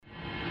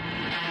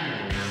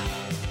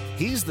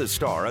He's the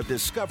star of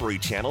Discovery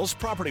Channel's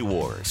Property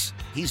Wars.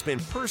 He's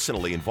been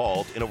personally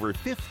involved in over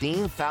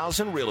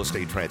 15,000 real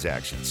estate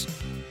transactions.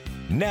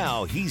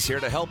 Now he's here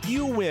to help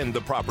you win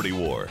the property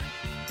war.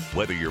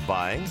 Whether you're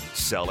buying,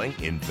 selling,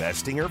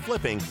 investing, or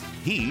flipping,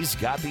 he's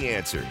got the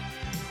answer.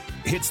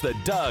 It's the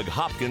Doug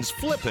Hopkins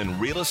Flippin'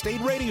 Real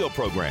Estate Radio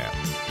Program.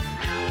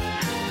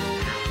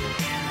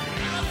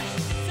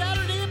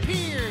 Saturday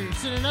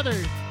appears in another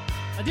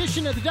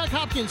edition of the Doug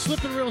Hopkins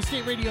Flippin' Real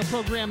Estate Radio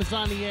Program is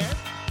on the air.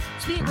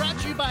 It's being brought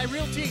to you by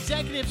Realty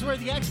Executives, where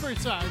the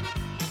experts are.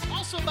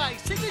 Also by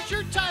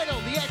Signature Title,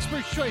 the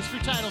expert's choice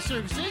for title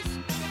services.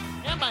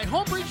 And by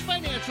Homebridge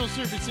Financial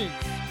Services.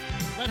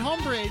 Let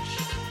Homebridge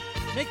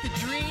make the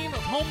dream of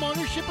home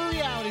ownership a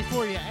reality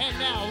for you. And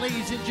now,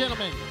 ladies and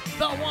gentlemen,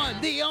 the one,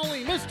 the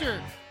only,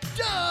 Mr.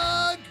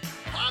 Doug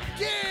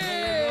Hopkins!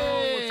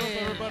 Hello, what's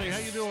up, everybody? How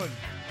you doing?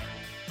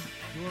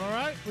 Doing all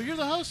right? Well, you're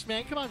the host,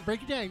 man. Come on,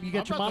 break it down. You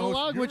got your I'm not the host.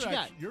 monologue? What you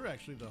got? You're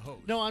actually the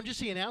host. No, I'm just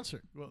the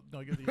announcer. Well,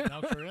 no, you're the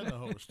announcer and the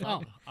host.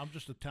 Oh. I'm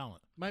just a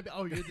talent. You're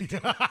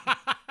the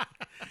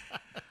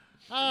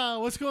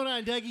what's going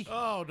on, Dougie?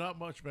 Oh, not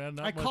much, man.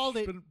 Not I much. called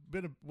it-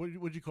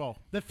 What'd you call?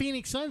 The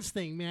Phoenix Suns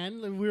thing,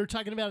 man. We were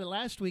talking about it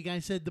last week. I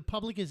said the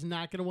public is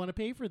not going to want to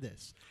pay for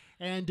this.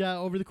 And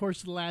over the course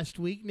of the last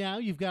week now,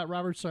 you've got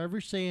Robert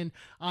Sarver saying,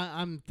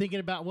 I'm thinking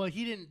about, well,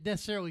 he didn't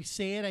necessarily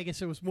say it. I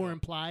guess it was more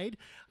implied.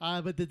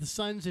 But that the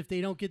Suns, if they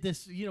don't get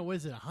this, what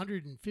is it,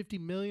 $150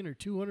 million or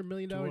 $200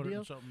 million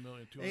deal?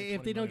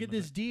 If they don't get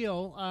this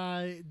deal,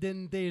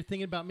 then they're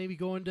thinking about maybe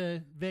going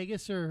to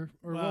Vegas or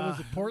what was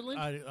it,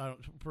 Portland?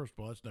 First of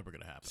all, that's never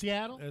going to happen.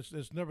 Seattle?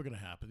 It's never going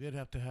to happen. They'd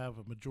have to have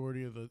a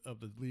majority of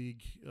the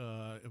league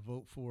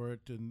vote for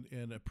it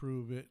and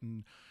approve it,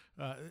 and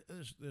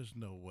there's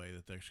no way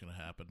that that's going to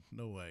happen.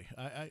 No way.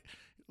 I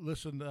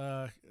listen.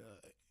 I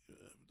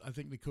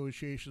think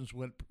negotiations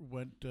went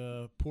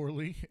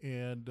poorly,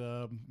 and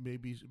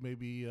maybe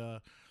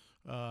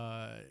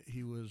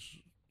he was.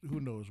 Who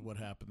knows what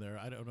happened there?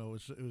 I don't know.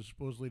 It was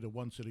supposedly the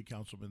one city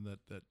councilman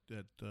that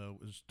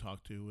was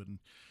talked to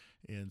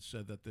and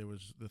said that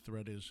the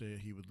threat is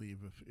he would leave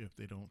if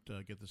they don't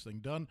get this thing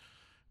done.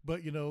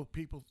 But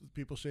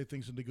people say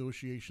things in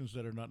negotiations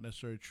that are not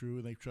necessarily true,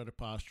 and they try to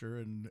posture.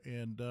 And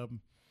the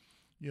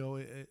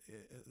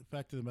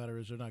fact of the matter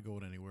is they're not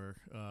going anywhere,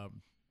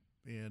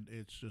 and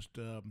it's just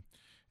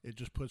it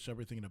just puts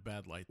everything in a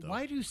bad light. Though.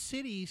 Why do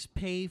cities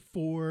pay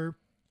for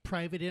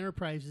private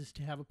enterprises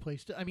to have a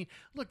place to? I mean,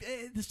 look,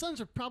 the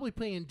Suns are probably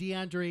paying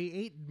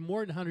DeAndre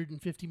more than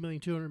 $150 million,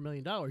 $200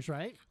 million,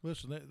 right?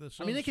 Listen, the Suns,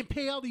 I mean, they can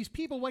pay all these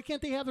people. Why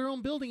can't they have their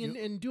own building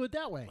and do it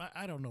that way?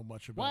 I don't know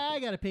much about. Why I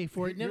got to pay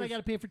for it, and then I got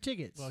to pay for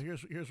tickets. Well,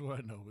 here's what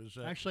I know is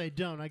actually I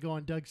don't. I go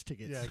on Doug's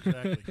tickets. Yeah,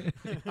 exactly.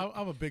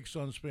 I'm a big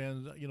Suns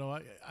fan.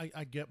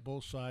 I get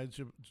both sides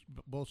of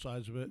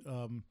it.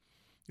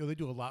 They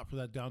do a lot for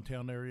that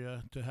downtown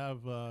area to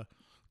have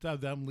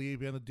them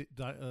leave and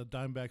the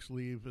Diamondbacks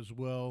leave as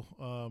well.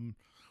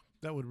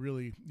 That would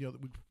really,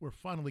 we're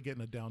finally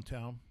getting a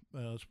downtown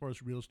as far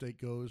as real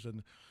estate goes,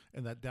 and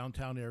that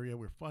downtown area,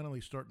 we're finally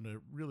starting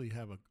to really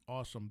have an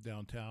awesome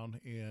downtown.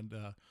 And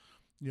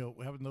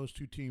having those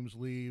two teams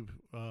leave,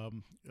 not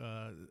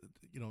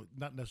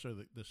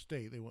necessarily the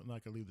state, not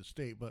going to leave the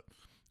state, but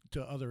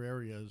to other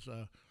areas,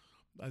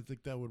 I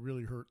think that would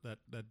really hurt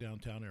that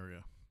downtown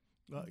area.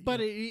 But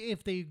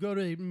if they go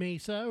to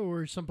Mesa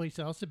or someplace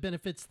else, it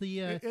benefits the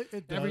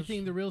it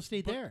everything, the real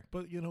estate there.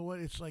 But you know what?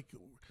 It's like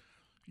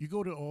you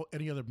go to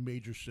any other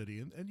major city,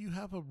 and you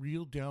have a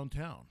real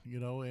downtown. You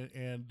go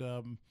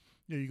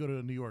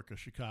to New York or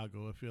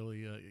Chicago or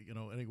Philly,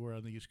 anywhere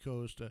on the East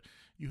Coast,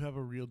 you have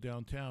a real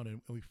downtown,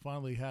 and we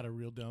finally had a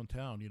real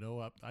downtown.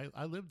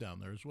 I live down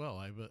there as well.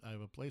 I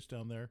have a place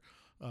down there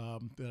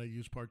that I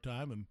use part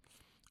time, and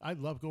I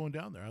love going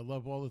down there. I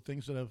love all the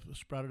things that have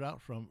sprouted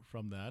out from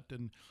that,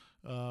 and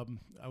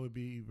I would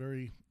be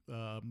very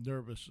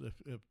nervous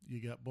if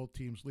you got both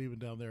teams leaving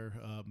down there.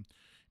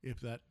 If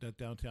that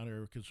downtown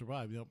area can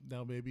survive,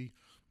 now maybe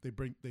they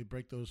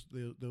break those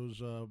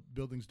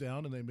buildings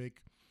down and they make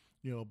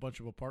a bunch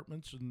of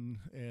apartments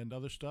and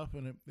other stuff,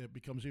 and it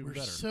becomes even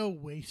better. So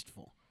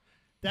wasteful.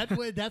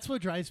 That's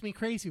what drives me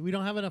crazy. We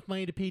don't have enough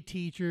money to pay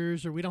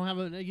teachers, or we don't have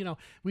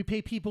we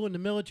pay people in the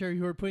military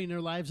who are putting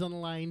their lives on the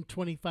line,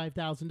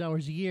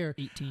 $25,000 a year.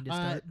 18 to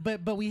start.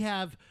 But we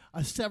have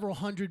a several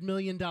 $100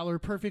 million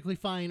perfectly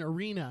fine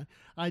arena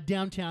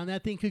downtown.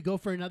 That thing could go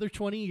for another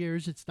 20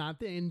 years. It's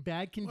not in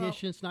bad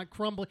condition. It's not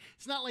crumbling.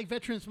 It's not like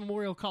Veterans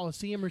Memorial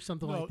Coliseum or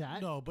something like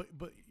that. No, but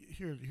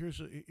here's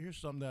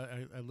something that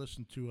I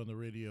listened to on the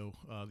radio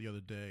the other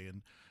day,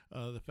 and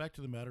the fact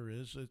of the matter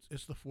is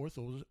it's the fourth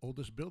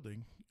oldest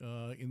building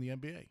in the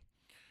NBA.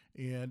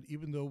 And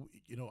even though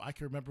I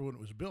can remember when it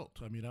was built.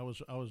 I mean, I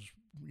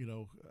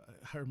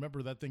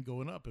remember that thing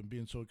going up and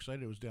being so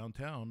excited. It was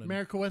downtown, and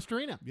America West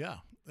Arena. Yeah,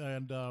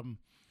 and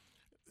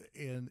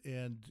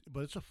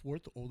but it's the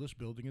fourth oldest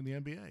building in the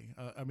NBA.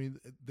 I mean,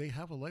 they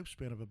have a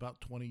lifespan of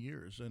about 20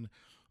 years, and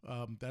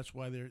that's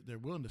why they're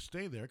willing to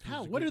stay there.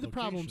 How? What are the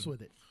problems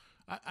with it?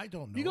 I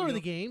don't know. You go to the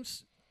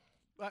games.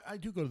 I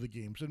do go to the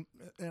games, and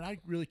I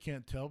really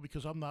can't tell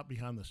because I'm not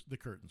behind the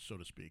curtains, so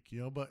to speak.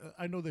 But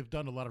I know they've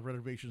done a lot of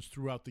renovations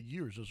throughout the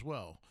years as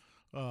well.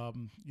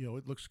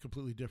 It looks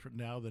completely different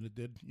now than it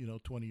did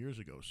 20 years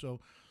ago. So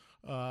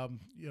I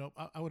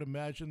would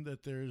imagine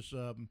that there's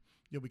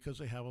because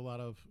they have a lot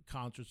of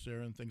concerts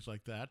there and things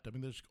like that. I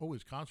mean, there's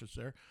always concerts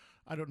there.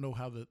 I don't know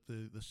how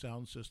the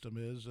sound system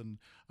is, and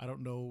I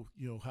don't know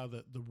how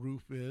the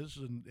roof is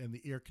and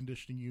the air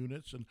conditioning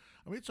units. And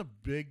I mean, it's a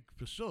big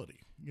facility.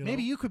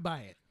 Maybe you could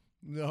buy it.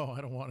 No, I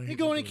don't want to. You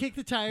go in and kick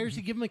the tires.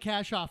 You give them a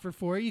cash offer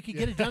for it. You could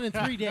get it done in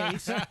 3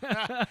 days.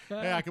 Yeah,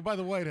 I could buy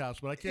the White House,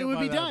 but I can't. It would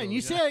buy be that done. building.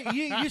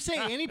 You say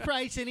any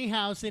price, any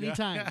house, any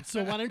time.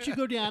 So why don't you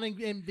go down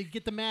and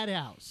get the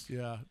Madhouse?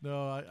 Yeah,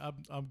 no,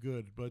 I'm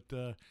good, but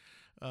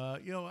I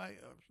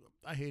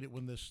hate it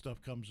when this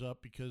stuff comes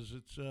up because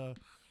it's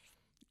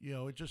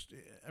it just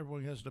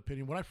everyone has an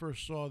opinion. When I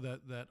first saw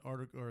that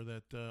article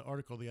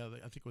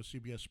I think it was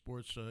CBS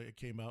Sports, it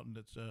came out and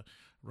it's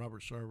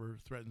Robert Sarver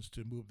threatens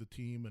to move the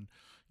team, and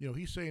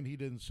he's saying he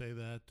didn't say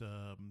that.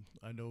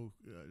 I know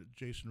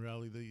Jason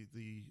Rowley,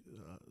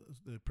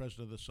 the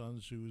president of the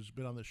Suns, who's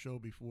been on the show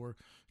before,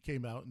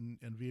 came out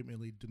and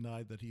vehemently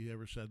denied that he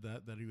ever said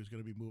that he was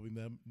going to be moving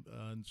them,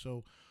 and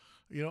so.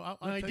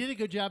 I did a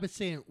good job of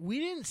saying we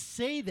didn't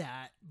say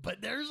that, but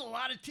there's a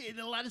lot of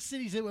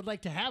cities that would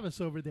like to have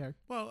us over there.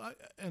 Well,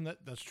 and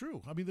that's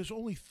true. I mean, there's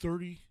only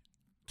 30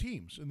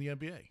 teams in the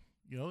NBA.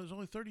 There's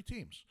only 30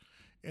 teams,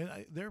 and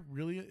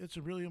it's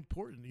really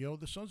important.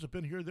 The Suns have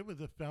been here. They were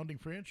the founding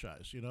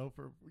franchise.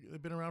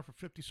 They've been around for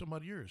 50 some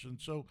odd years, and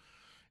so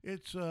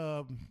it's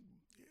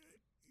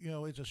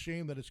it's a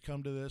shame that it's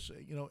come to this.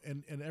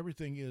 And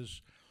everything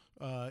is.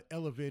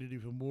 Elevated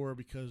even more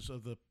because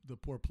of the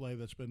poor play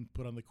that's been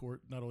put on the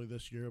court, not only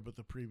this year but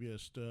the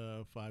previous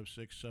 5,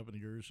 6, 7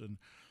 years, and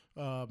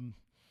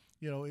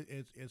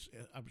it's.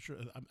 I'm sure.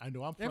 I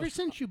know. I'm ever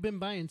since you've been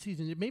buying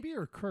seasons. Maybe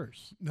you're a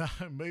curse.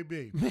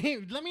 Maybe.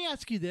 Let me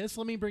ask you this.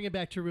 Let me bring it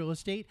back to real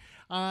estate.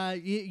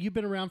 You've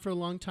been around for a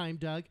long time,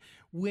 Doug.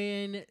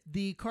 When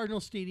the Cardinal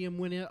Stadium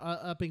went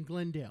up in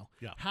Glendale,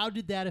 how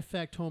did that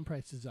affect home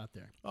prices out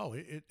there? Oh,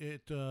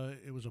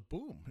 it was a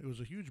boom. It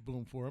was a huge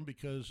boom for them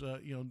because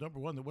number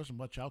one, there wasn't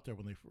much out there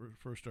when they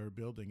first started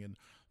building, and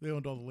they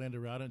owned all the land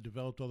around it, and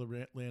developed all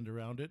the land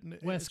around it, and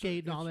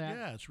Westgate and all that.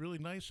 Yeah, it's really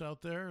nice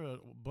out there. A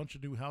bunch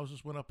of new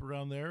houses went up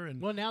around there,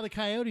 and well, now the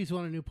Coyotes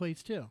want a new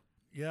place too.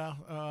 Yeah.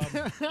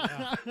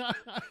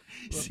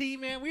 See,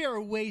 man, we are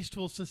a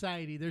wasteful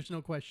society. There's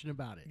no question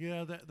about it.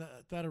 Yeah,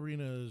 that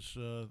arena is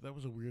that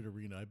was a weird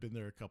arena. I've been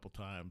there a couple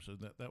times, and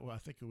that I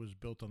think it was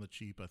built on the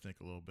cheap. I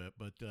think a little bit,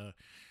 but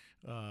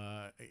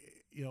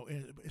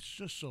it's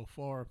just so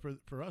far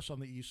for us on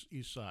the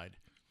east side.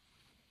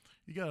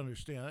 You got to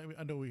understand.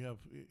 I know we have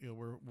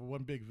we're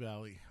one big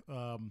valley.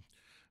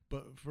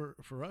 But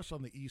for us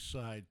on the east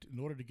side, in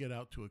order to get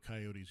out to a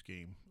Coyotes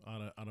game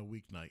on a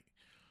weeknight,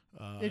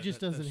 it just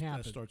doesn't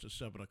happen. That starts at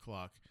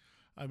 7:00.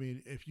 I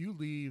mean, if you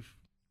leave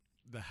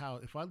the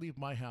house, if I leave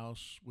my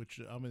house, which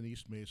I'm in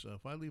East Mesa,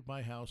 if I leave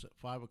my house at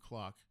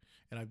 5:00,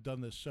 and I've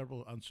done this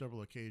on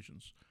several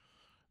occasions,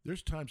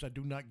 there's times I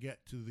do not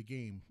get to the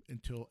game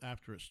until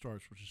after it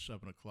starts, which is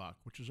 7:00,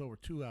 which is over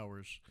 2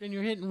 hours. And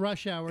you're hitting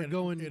rush hour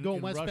going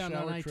westbound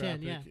on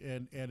I-10, yeah.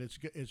 And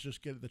it's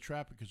just the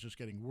traffic is just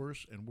getting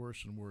worse and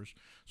worse and worse.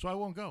 So I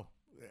won't go.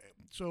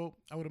 So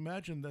I would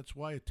imagine that's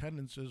why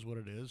attendance is what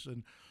it is.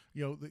 And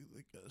the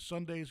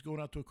Sundays going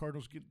out to a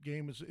Cardinals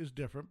game is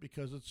different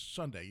because it's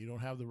Sunday. You don't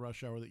have the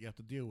rush hour that you have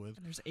to deal with.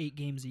 And there's 8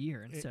 games a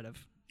year instead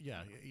of.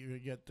 Yeah, you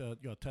get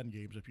 10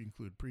 games if you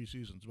include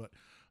preseasons,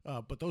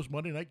 but those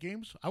Monday night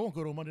games, I won't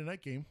go to a Monday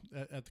night game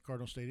at the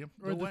Cardinal Stadium.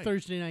 Or the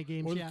Thursday night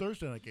games. Or the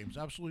Thursday night games,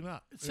 absolutely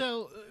not.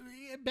 So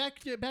back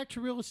to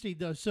real estate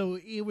though. So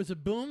it was a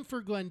boom for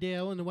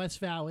Glendale and the West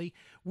Valley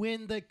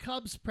when the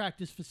Cubs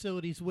practice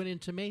facilities went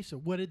into Mesa.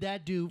 What did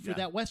that do for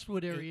that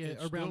Westwood area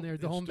around there?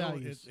 The home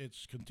values. It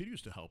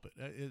continues to help it.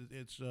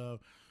 It's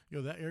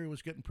that area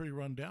was getting pretty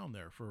run down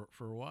there for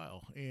a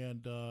while,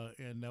 and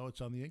now it's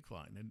on the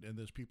incline, and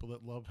there's people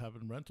that love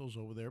having rentals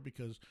over there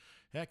because,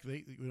 heck,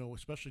 they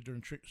especially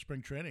during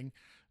spring training,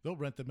 they'll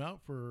rent them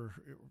out for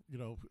a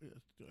couple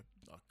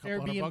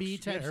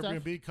Airbnb type stuff.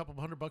 Airbnb, a couple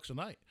 $100 a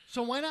night.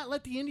 So why not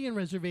let the Indian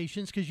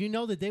reservations? Because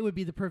that they would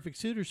be the perfect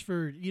suitors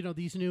for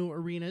these new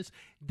arenas.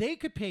 They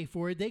could pay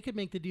for it. They could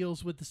make the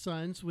deals with the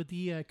Suns, with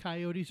the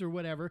Coyotes, or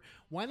whatever.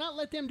 Why not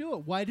let them do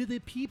it? Why do the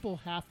people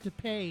have to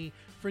pay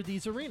for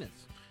these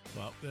arenas?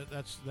 Well,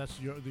 that's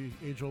the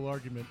age-old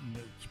argument, and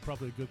it's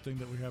probably a good thing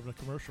that we're having a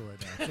commercial right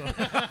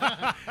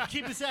now. So.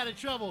 Keep us out of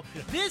trouble.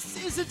 Yeah.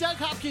 This is the Doug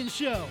Hopkins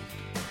Show.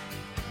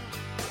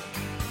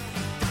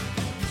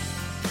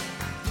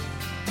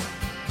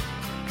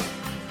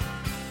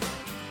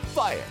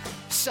 Buy it,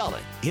 sell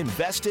it,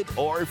 invest it,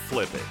 or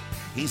flip it.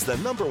 He's the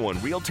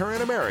 #1 realtor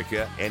in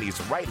America, and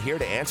he's right here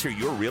to answer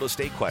your real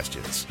estate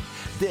questions.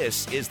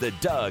 This is the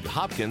Doug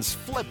Hopkins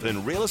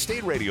Flippin' Real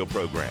Estate Radio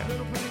Program.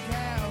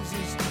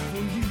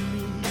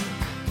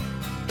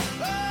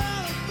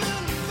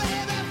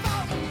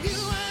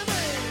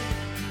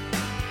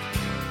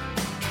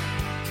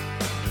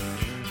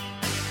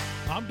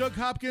 I'm Doug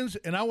Hopkins,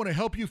 and I want to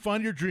help you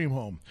find your dream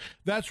home.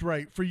 That's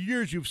right. For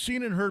years, you've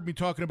seen and heard me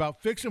talking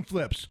about fix and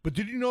flips. But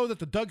did you know that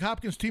the Doug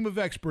Hopkins team of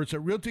experts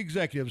at Realty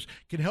Executives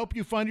can help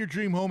you find your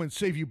dream home and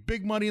save you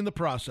big money in the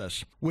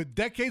process? With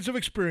decades of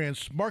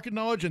experience, market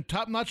knowledge, and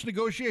top-notch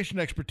negotiation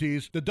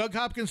expertise, the Doug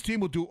Hopkins team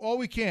will do all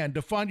we can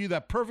to find you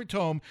that perfect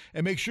home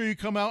and make sure you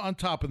come out on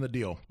top in the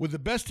deal. With the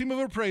best team of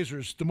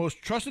appraisers, the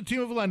most trusted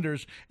team of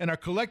lenders, and our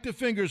collective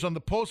fingers on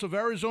the pulse of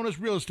Arizona's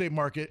real estate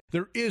market,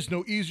 there is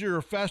no easier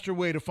or faster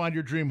way to find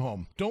your dream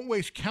home. Don't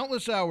waste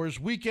countless hours,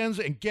 weekends,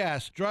 and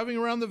gas driving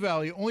around the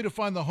valley only to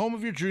find the home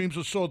of your dreams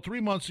was sold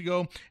 3 months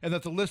ago and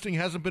that the listing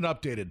hasn't been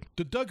updated.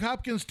 The Doug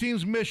Hopkins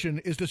team's mission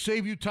is to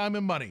save you time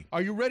and money.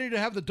 Are you ready to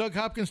have the Doug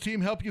Hopkins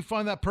team help you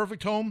find that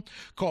perfect home?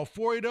 Call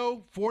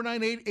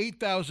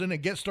 480-498-8000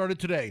 and get started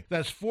today.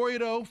 That's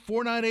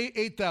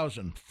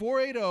 480-498-8000.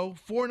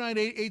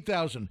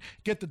 480-498-8000.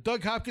 Get the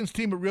Doug Hopkins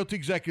team at Realty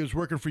Executives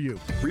working for you.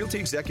 Realty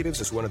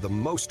Executives is one of the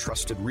most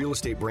trusted real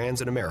estate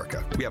brands in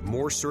America. We have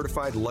more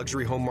certified luxury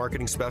home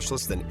marketing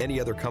specialists than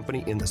any other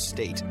company in the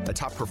state, a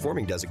top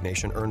performing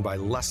designation earned by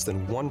less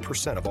than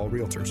 1% of all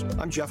realtors.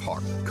 I'm Jeff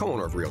Hawk,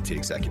 co-owner of Realty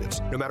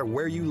Executives. No matter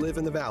where you live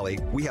in the Valley,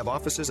 we have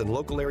offices and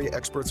local area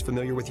experts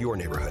familiar with your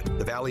neighborhood.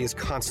 The Valley is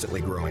constantly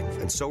growing,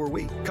 and so are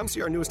we. Come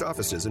see our newest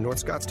offices in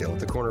North Scottsdale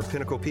at the corner of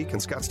Pinnacle Peak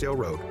and Scottsdale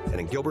Road,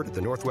 and in Gilbert at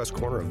the northwest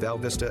corner of Val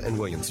Vista and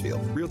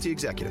Williamsfield. Realty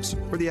Executives,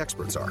 where the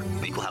experts are.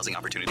 Equal Housing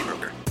Opportunity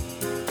Broker.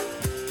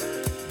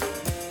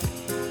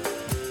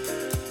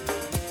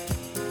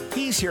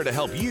 He's here to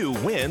help you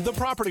win the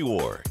property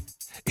war.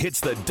 It's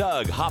the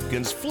Doug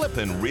Hopkins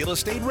Flippin' Real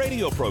Estate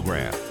Radio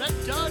Program. The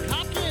Doug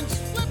Hopkins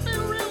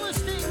Flippin' Real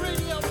Estate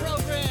Radio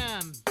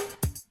Program.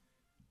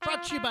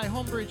 Brought to you by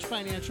Homebridge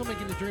Financial,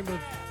 making the dream of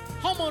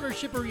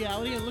homeownership a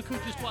reality. And look who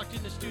just walked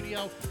in the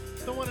studio,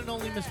 the one and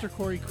only Mr.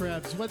 Corey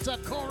Krebs. What's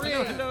up, Corey?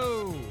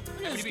 Hello.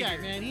 Look at this guy,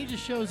 man. He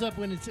just shows up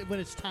when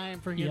it's time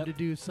for him to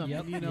do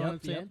something. You know what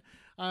I'm saying?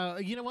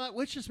 You know what?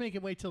 Let's just make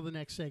him wait till the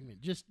next segment,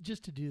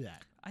 just to do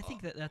that. I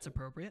think that's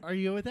appropriate. Are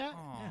you with that?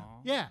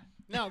 Yeah.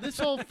 No, this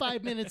whole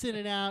 5 minutes in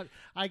and out,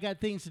 I got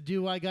things to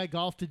do. I got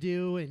golf to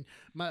do, and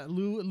my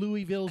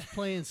Louisville's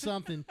playing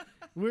something.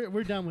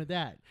 We're done with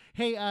that.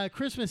 Hey,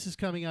 Christmas is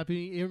coming up.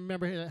 You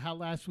remember how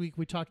last week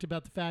we talked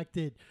about the fact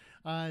that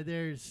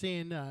they're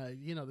saying,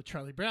 the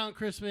Charlie Brown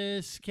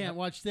Christmas, can't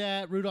watch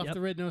that. Rudolph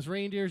the Red-Nosed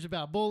Reindeer is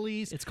about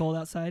bullies. It's cold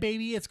outside.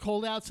 Baby, it's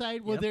cold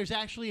outside. Well, there's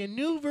actually a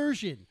new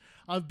version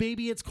of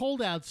Baby, It's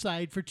Cold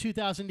Outside for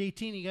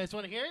 2018. You guys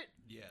want to hear it?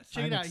 Yes.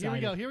 Check it out.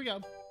 Excited. Here we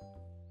go.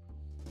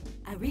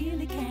 I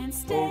really can't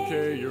stay.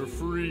 Okay, you're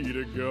free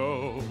to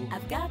go.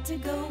 I've got to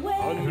go away.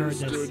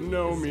 Understood,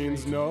 no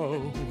means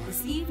no.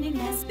 This evening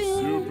has been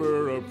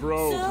Super so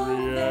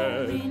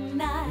appropriate. very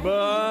nice.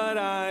 But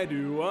I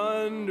do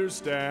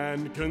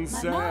understand My mother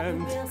consent.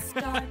 will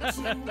start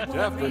to worry.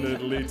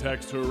 Definitely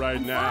text her right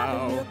And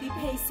Father will now. be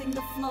pacing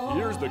the floor.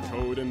 Here's the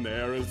code and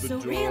there is the so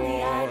door.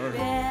 really I'd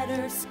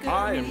better scurry.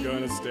 I am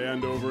gonna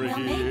stand over well,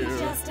 maybe here.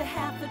 just a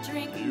half a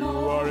drink You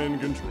more. are in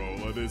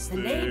control of this The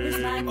neighbors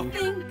might thing.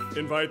 think.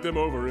 Invite them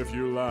over if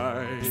you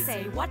like.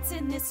 Say, what's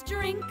in this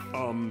drink?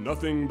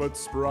 Nothing but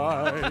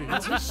Sprite.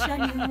 Wish I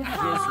knew Just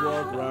how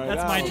walk right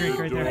That's out my drink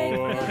the right there.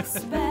 door. break the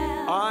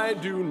spell. I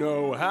do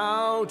know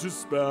how to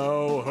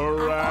spell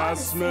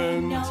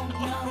harassment. No,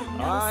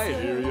 I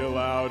hear you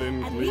loud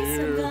and At least I'm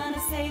clear. gonna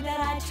say that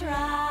I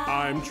tried.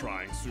 I'm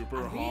trying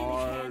super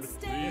hard.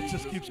 It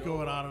just keeps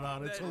going on and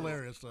on. It's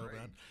hilarious, though,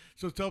 man.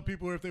 So tell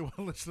people if they want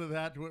to listen to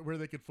that, where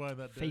they can find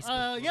that.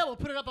 Facebook. Yeah, we'll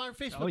put it up on our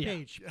Facebook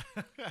page.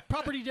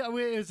 Property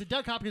is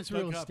Doug Hopkins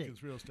Real Estate.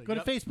 Hopkins Real Estate. Go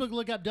to Facebook,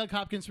 look up Doug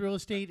Hopkins Real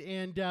Estate,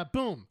 and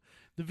boom,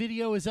 the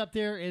video is up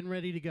there and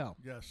ready to go.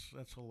 Yes,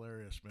 that's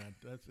hilarious, man.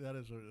 That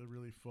is a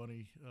really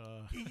funny.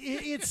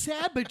 It's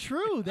sad but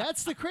true.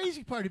 That's the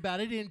crazy part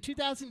about it. In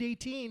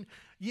 2018,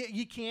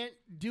 you can't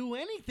do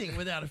anything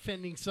without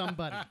offending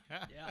somebody.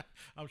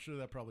 I'm sure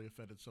that probably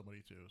offended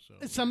somebody too. So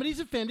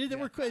Somebody's offended that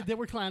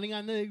we're clowning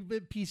on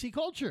the PC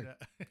culture.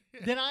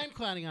 Then I'm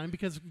clowning on him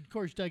because, of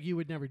course, Doug, you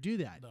would never do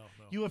that. No.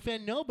 You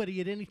offend nobody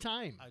at any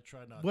time. I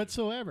try not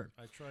whatsoever.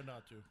 to. I try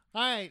not to.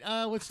 All right,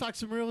 let's talk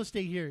some real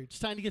estate here. It's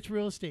time to get to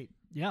real estate.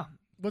 Yeah.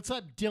 What's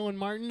up, Dylan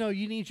Martin? Oh,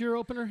 you need your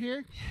opener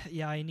here?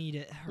 Yeah, I need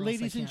it. or else I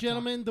Ladies and can't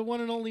gentlemen, the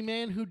one and only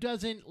man who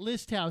doesn't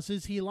list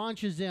houses, he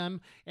launches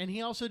them, and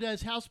he also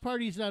does house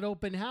parties, not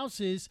open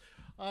houses.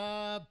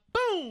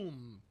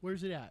 Boom!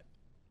 Where's it at?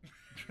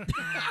 talk.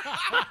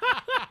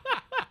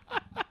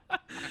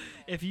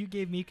 If you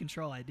gave me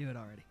control, I'd do it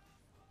already.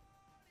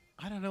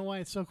 I don't know why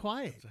it's so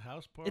quiet. It's a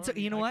house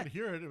party. You know I what? could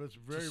hear it. It was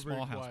very, small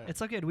very house quiet.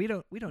 It's all good. We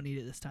don't need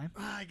it this time.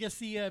 I guess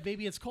the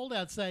Baby It's Cold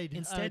Outside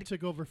Instead-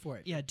 took over for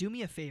it. Yeah, do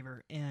me a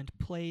favor and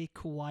play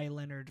Kawhi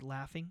Leonard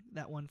laughing,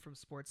 that one from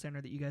Sports Center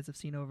that you guys have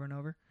seen over and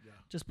over. Yeah.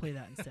 Just play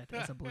that instead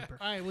as a blooper.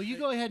 All right, well, you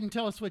go ahead and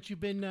tell us what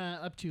you've been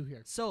up to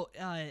here. So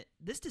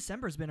this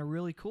December has been a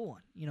really cool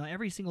one. You know,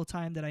 every single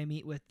time that I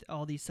meet with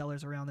all these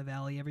sellers around the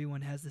valley,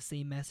 everyone has the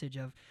same message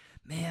of,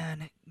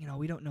 man, you know,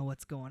 we don't know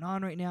what's going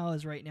on right now.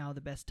 Is right now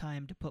the best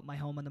time to put my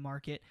home on the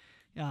market?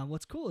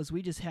 What's cool is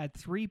we just had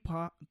three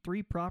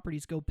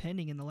properties go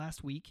pending in the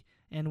last week,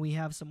 and we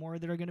have some more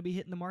that are going to be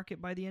hitting the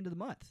market by the end of the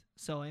month.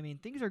 So, I mean,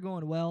 things are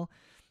going well.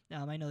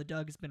 I know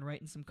Doug has been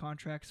writing some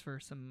contracts for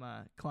some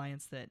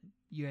clients that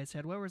you guys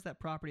had. Where was that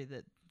property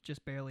that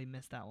just barely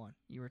missed that one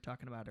you were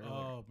talking about earlier?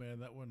 Oh man,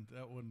 that one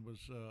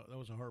was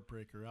a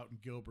heartbreaker out in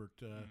Gilbert.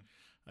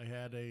 I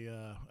had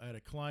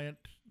a client.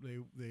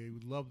 They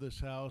loved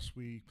this house.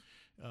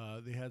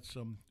 They had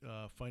some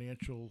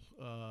financial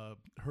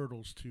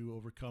hurdles to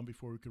overcome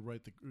before we could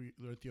write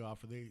the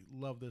offer. They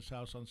loved this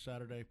house on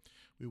Saturday.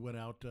 We went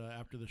out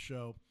after the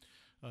show.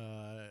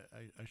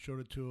 I showed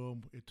it to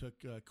them. It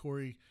took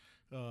Corey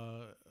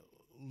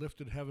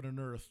lifted heaven and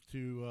earth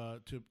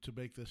to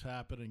make this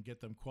happen and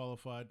get them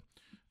qualified.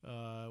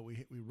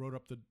 We wrote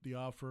up the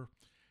offer,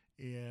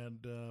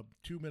 and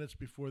 2 minutes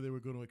before they were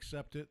going to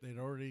accept it, we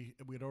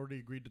had already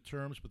agreed to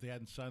terms, but they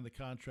hadn't signed the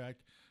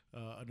contract.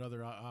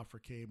 Another offer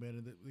came in,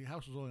 and the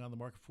house was only on the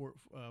market for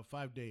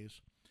 5 days,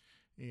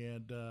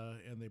 and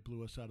they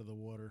blew us out of the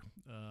water.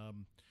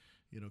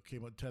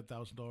 Came up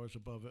 $10,000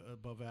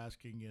 above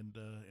asking,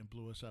 and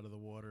blew us out of the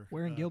water.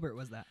 Where in Gilbert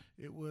was that?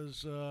 It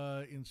was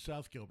in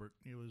South Gilbert.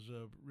 It was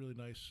really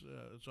nice.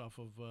 It's off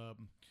of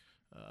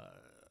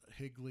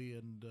Higley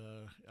and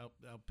out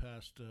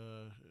past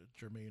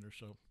Germain or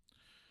so.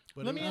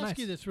 But let me ask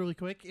you this really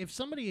quick: if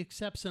somebody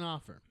accepts an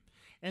offer,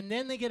 and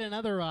then they get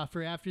another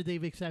offer after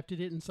they've accepted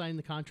it and signed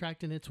the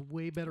contract, and it's a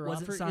way better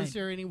Wasn't offer, signed. is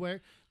there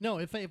anywhere? No,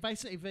 if I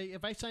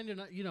signed it,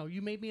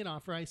 you made me an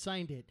offer, I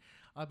signed it.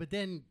 But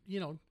then,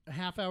 a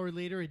half hour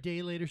later, a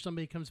day later,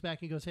 somebody comes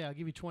back and goes, "Hey, I'll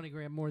give you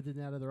 $20,000 more than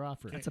that other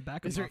offer." That's a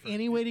backup Is there offer.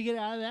 any way to get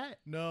out of that?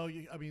 No,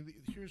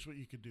 here's what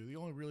you could do. The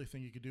only really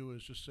thing you could do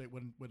is just say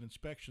when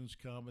inspections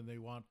come and they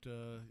want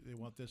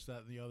this,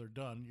 that, and the other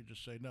done, you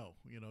just say no.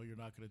 You're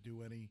not going to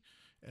do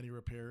any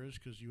repairs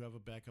because you have a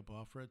backup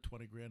offer at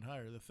 $20,000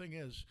 higher. The thing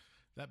is,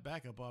 that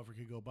backup offer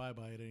could go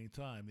bye-bye at any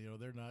time.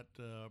 They're not,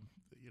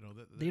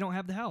 they don't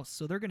have the house,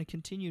 so they're going to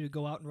continue to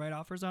go out and write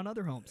offers on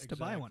other homes to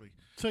buy one.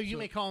 So you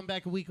may call them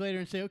back a week later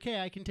and say,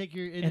 "Okay, I can take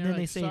your," and then they're they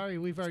like, say, "Sorry,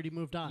 we've already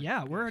moved on."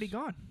 Yeah, we're already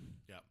gone.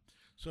 Yeah.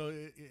 So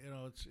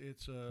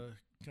it's a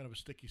kind of a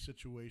sticky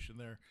situation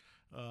there.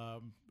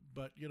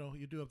 But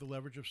you do have the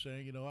leverage of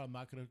saying, I'm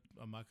not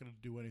gonna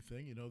do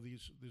anything.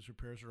 These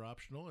repairs are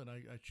optional, and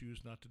I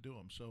choose not to do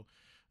them. So,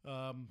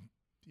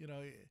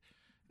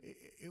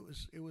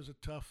 it was a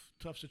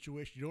tough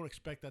situation. You don't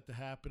expect that to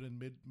happen in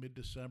mid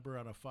December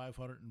on a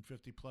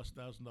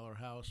 $550,000+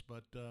 house,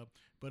 but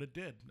it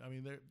did. I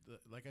mean,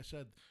 like I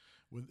said,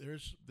 when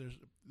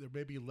there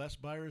may be less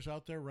buyers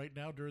out there right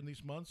now during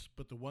these months,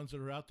 but the ones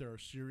that are out there are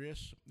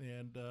serious,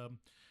 and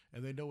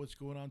they know what's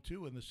going on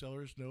too, and the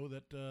sellers know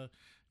that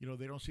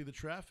they don't see the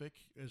traffic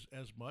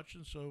as much,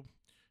 and so.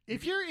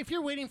 If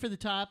you're waiting for the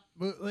top,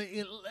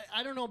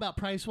 I don't know about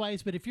price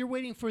wise, but if you're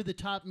waiting for the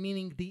top,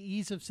 meaning the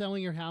ease of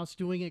selling your house,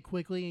 doing it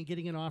quickly, and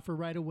getting an offer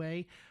right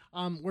away,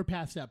 we're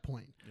past that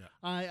point. Yeah.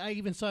 I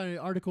even saw an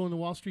article in the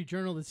Wall Street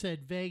Journal that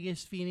said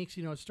Vegas, Phoenix,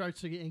 it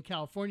starts in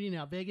California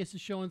now. Vegas is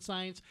showing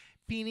signs.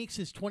 Phoenix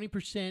is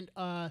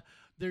 20%.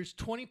 There's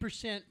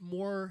 20%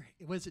 more.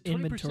 Was it 20%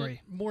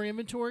 inventory? More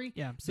inventory?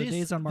 Yeah. So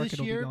days on market this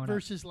will year be going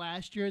versus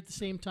last year at the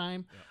same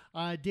time.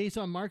 Yeah. Days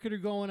on market are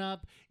going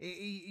up.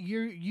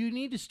 You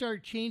need to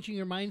start changing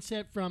your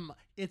mindset from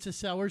it's a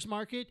seller's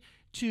market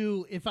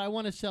to if I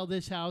want to sell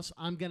this house,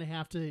 I'm not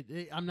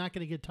going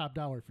to get top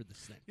dollar for this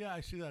thing. Yeah,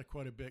 I see that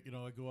quite a bit.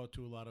 I go out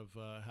to a lot of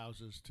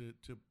houses to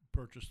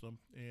purchase them,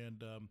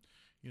 and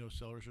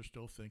sellers are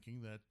still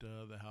thinking that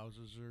the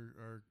houses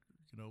are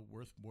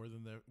worth more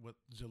than what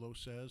Zillow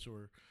says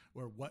or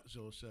what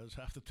Zillow says.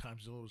 Half the time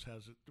Zillow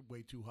has it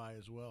way too high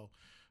as well.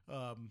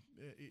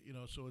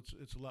 So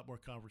it's a lot more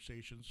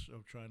conversations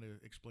of trying to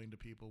explain to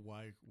people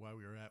why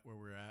we are at where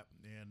we're at,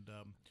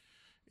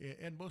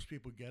 and most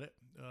people get it.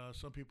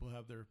 Some people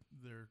have their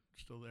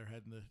still their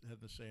head in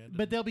the sand.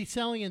 But they'll be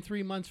selling in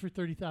 3 months for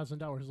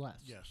 $30,000 less.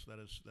 Yes, that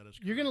is. Correct.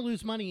 You're going to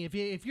lose money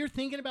if you're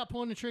thinking about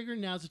pulling the trigger.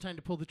 Now's the time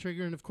to pull the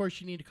trigger, and of course,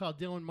 you need to call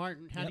Dylan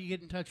Martin. How do you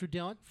get in touch with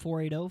Dylan?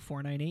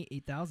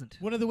 480-498-8000.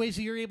 One of the ways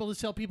that you're able to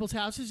sell people's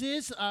houses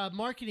is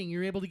marketing.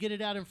 You're able to get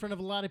it out in front of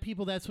a lot of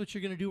people. That's what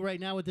you're going to do right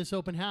now with this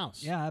open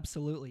house. Yeah,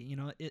 absolutely.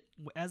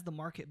 As the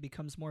market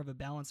becomes more of a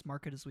balanced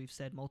market, as we've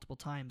said multiple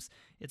times,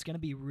 it's going to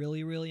be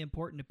really, really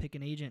important to pick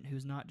an agent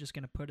who's not just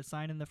going to put a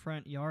sign in the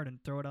front yard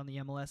and throw it on the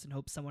MLS and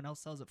hope someone else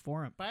sells it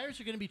for him. Buyers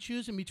are going to be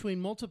choosing between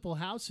multiple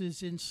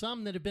houses and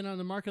some that have been on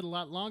the market a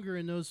lot longer,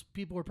 and those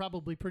people are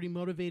probably pretty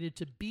motivated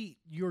to beat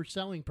your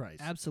selling price.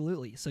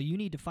 Absolutely. So you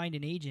need to find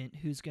an agent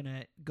who's going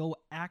to go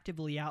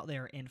actively out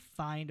there and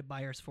find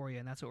buyers for you,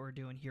 and that's what we're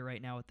doing here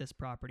right now with this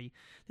property.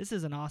 This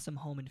is an awesome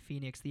home in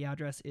Phoenix. The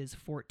address is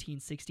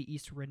 1460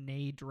 East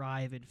Renee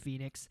Drive in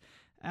Phoenix.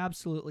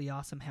 Absolutely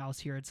awesome house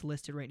here. It's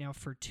listed right now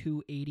for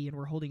 $280, and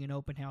we're holding an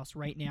open house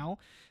right now.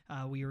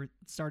 We were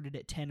started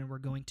at 10, and we're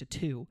going to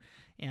 2.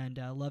 And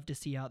love to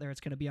see you out there. It's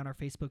going to be on our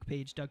Facebook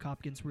page, Doug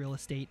Hopkins Real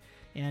Estate,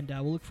 and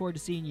we'll look forward to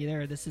seeing you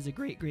there. This is a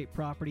great, great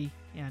property,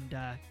 and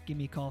give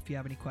me a call if you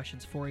have any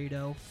questions.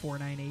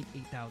 480-498-8000.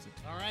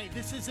 All right,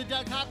 this is the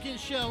Doug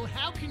Hopkins Show.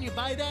 How can you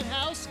buy that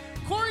house?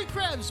 Corey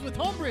Krebs with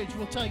Homebridge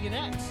will tell you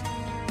next.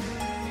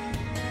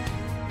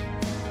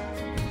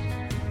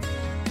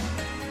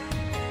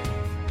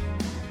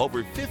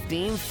 Over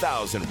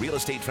 15,000 real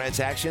estate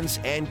transactions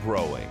and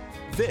growing.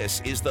 This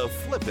is the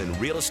Flippin'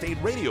 Real Estate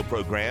Radio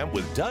program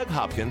with Doug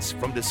Hopkins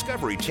from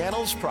Discovery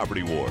Channel's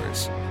Property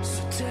Wars.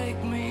 So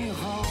take me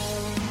home.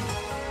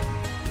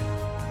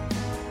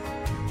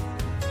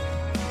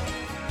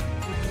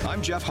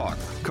 I'm Jeff Hawk,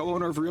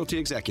 co-owner of Realty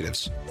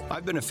Executives.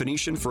 I've been a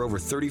Phoenician for over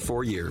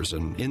 34 years,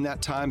 and in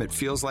that time, it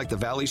feels like the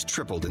Valley's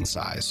tripled in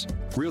size.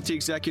 Realty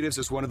Executives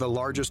is one of the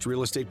largest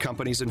real estate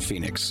companies in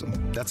Phoenix.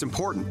 That's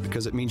important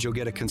because it means you'll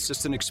get a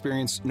consistent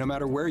experience no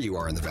matter where you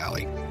are in the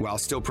Valley, while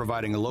still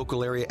providing a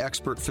local area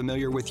expert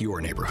familiar with your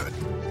neighborhood.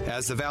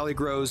 As the Valley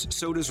grows,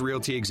 so does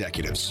Realty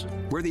Executives,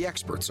 where the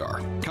experts are.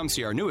 Come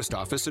see our newest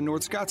office in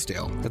North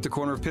Scottsdale at the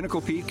corner of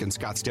Pinnacle Peak and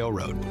Scottsdale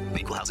Road.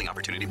 Equal Housing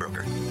Opportunity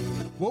Broker.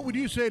 What would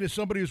you say to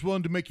somebody who's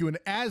willing to make you an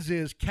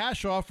as-is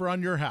cash offer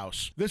on your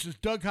house? This is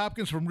Doug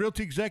Hopkins from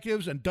Realty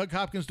Executives and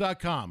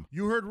DougHopkins.com.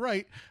 You heard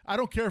right. I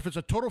don't care if it's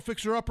a total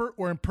fixer-upper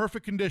or in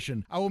perfect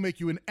condition. I will make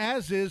you an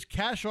as-is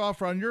cash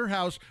offer on your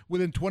house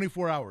within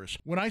 24 hours.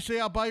 When I say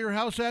I'll buy your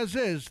house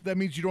as-is, that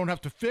means you don't have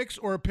to fix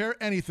or repair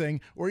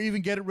anything or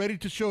even get it ready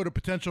to show to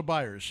potential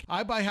buyers.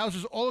 I buy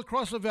houses all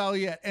across the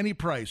Valley at any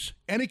price,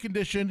 any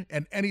condition,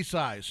 and any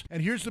size.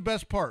 And here's the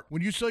best part.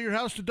 When you sell your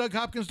house to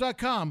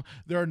DougHopkins.com,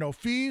 there are no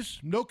fees,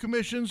 no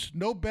commissions,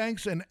 no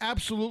banks, and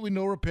absolutely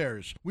no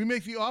repairs. We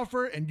make the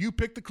offer and you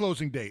pick the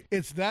closing date.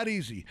 It's that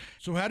easy.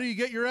 So how do you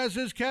get your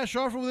as-is cash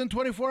offer within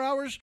 24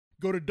 hours?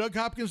 Go to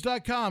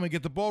DougHopkins.com and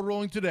get the ball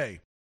rolling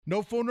today.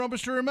 No phone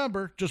numbers to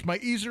remember, just my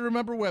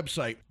easy-to-remember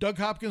website,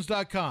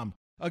 DougHopkins.com.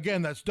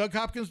 Again, that's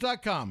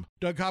DougHopkins.com.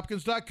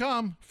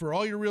 DougHopkins.com for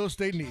all your real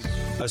estate needs.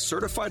 A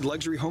certified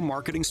luxury home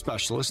marketing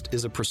specialist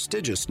is a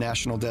prestigious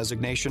national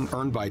designation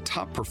earned by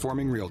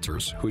top-performing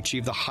realtors who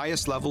achieve the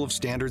highest level of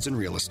standards in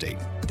real estate.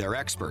 They're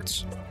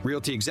experts.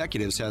 Realty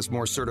Executives has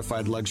more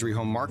certified luxury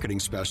home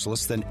marketing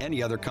specialists than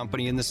any other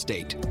company in the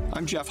state.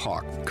 I'm Jeff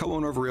Hawk,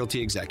 co-owner of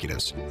Realty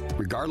Executives.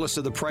 Regardless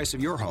of the price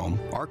of your home,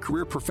 our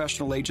career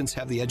professional agents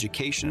have the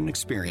education and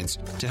experience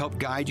to help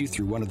guide you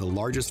through one of the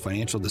largest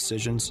financial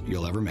decisions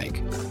you'll ever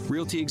make.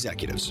 Realty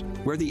Executives,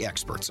 where the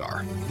experts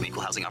are.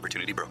 Equal Housing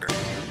Opportunity Broker.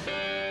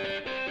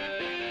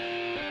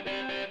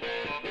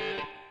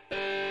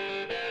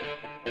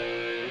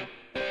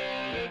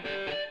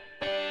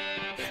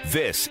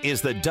 This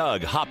is the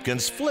Doug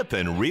Hopkins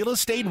Flippin' Real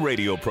Estate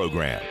Radio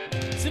program.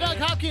 It's the Doug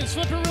Hopkins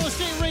Flippin' Real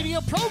Estate Radio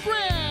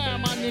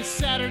program on this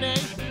Saturday.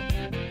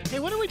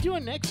 Hey, what are we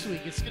doing next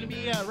week? It's going to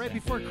be right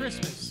before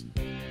Christmas.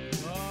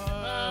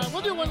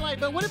 We'll do one live,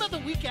 but what about the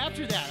week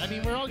after that? I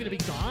mean, we're all going to be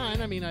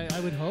gone. I mean, I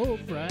would hope,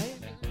 right?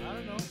 I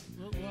don't know.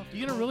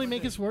 You going to really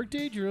make us work,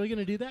 dude? You're really going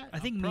to do that? I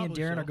think me and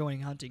Darren are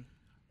going hunting.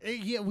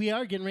 Yeah, we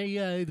are getting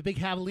ready. The big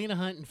javelina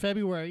hunt in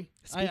February.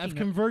 I've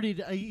converted.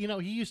 He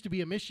used to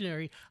be a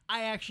missionary.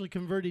 I actually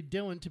converted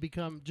Dylan to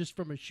become just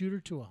from a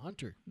shooter to a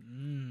hunter.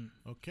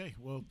 Okay,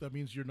 well, that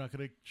means you're not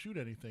going to shoot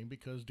anything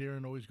because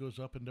Darren always goes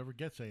up and never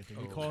gets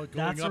anything. We call it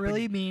going That's up.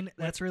 really mean.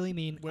 That's really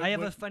mean. I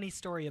have a funny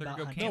story about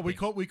hunting. No, we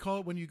call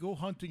it when you go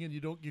hunting and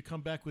you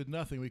come back with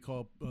nothing. We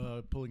call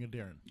pulling a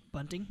Darren.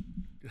 Bunting,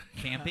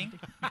 Camping.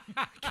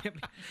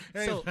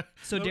 Hey,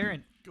 so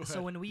Darren. go So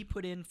ahead. when we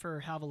put in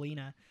for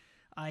javelina,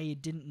 I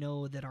didn't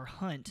know that our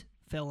hunt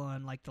fell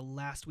on like the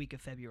last week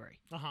of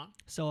February.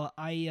 So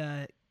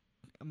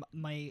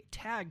my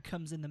tag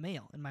comes in the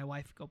mail, and my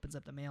wife opens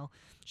up the mail.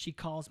 She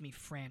calls me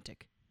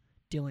frantic.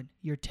 Dylan,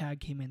 your tag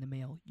came in the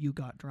mail. You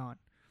got drawn.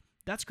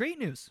 That's great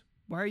news.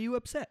 Why are you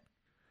upset?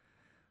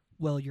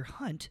 Well, your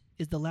hunt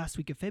is the last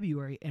week of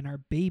February, and our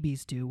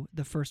baby's due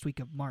the first week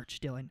of March,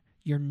 Dylan.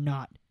 You're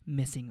not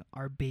missing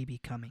our baby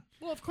coming.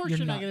 Well, of course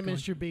you're not going to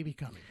miss your baby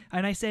coming.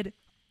 And I said,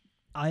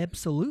 I'm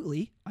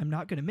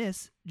not going to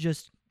miss.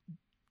 Just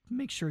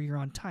make sure you're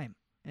on time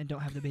and don't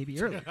have the baby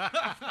early.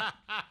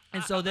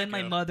 And so then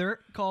my mother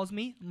calls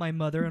me, my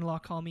mother-in-law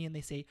call me, and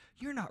they say,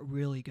 you're not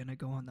really going to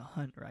go on the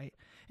hunt, right?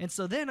 And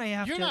so then I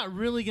have You're not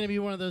really going to be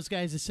one of those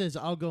guys that says,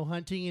 I'll go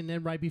hunting, and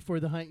then right before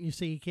the hunt you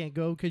say you can't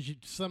go because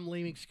some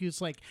lame excuse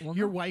like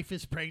your wife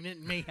is pregnant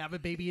and may have a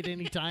baby at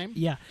any time.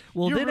 Yeah.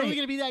 Well, you're then really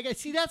going to be that guy.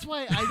 See, that's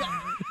why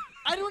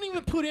I don't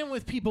even put in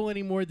with people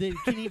anymore that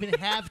can even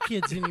have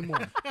kids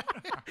anymore.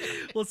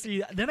 Well,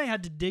 see, then I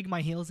had to dig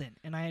my heels in,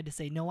 and I had to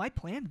say, no, I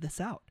planned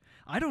this out.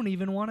 I don't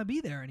even want to be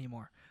there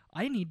anymore.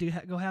 I need to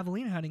go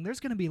javelina hunting. There's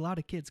going to be a lot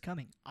of kids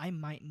coming. I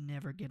might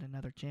never get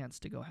another chance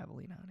to go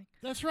javelina hunting.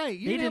 That's right.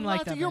 They didn't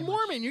like that You're very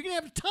much. Mormon. You're going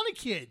to have a ton of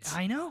kids.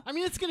 I know. I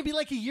mean, it's going to be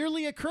like a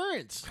yearly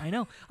occurrence. I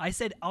know. I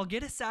said, I'll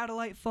get a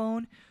satellite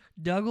phone.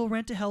 Doug will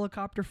rent a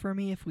helicopter for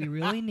me if we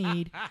really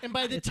need. And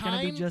by the It's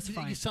gonna be time just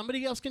fine.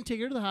 somebody else can take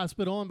her to the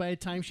hospital, and by the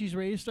time she's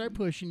ready to start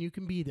pushing, you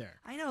can be there.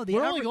 I know the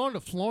We're only average- going to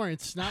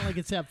Florence. It's not like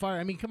it's that far.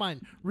 I mean, come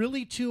on.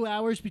 Really, 2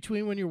 hours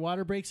between when your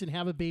water breaks and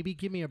have a baby?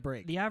 Give me a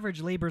break. The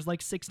average labor is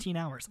like 16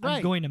 hours. Right.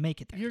 I'm going to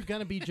make it there. You're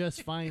going to be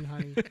just fine,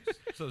 honey.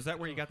 So is that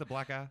where you got the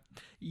black eye?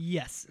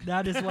 Yes,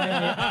 that is why.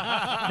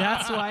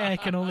 That's why I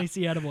can only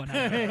see out of one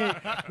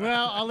eye.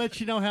 Well, I'll let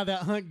you know how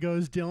that hunt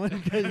goes,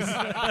 Dylan, because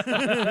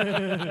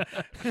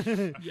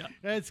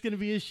that's going to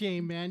be a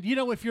shame, man. You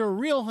know, if you're a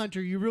real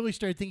hunter, you really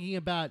start thinking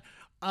about,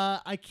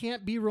 I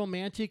can't be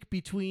romantic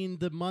between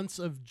the months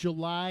of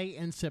July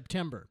and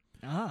September.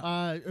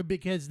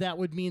 Because that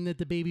would mean that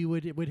the baby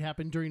would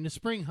happen during the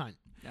spring hunt.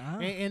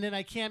 And then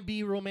I can't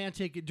be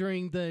romantic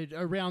during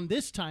around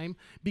this time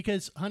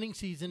because hunting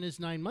season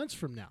is 9 months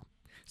from now.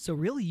 So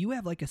really, you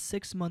have like a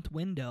 6-month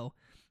window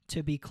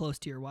to be close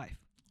to your wife.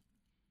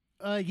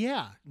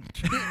 Yeah.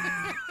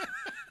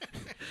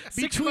 6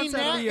 between months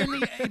out of the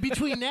year.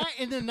 between that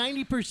and the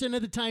 90%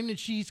 of the time that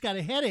she's got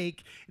a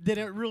headache, then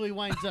it really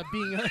winds up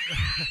being a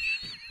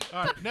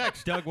All right,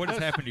 next. Doug, what has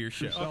happened to your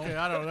show? Okay,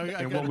 I don't know.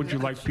 And what would you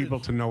like people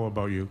to know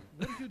about you?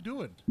 What are you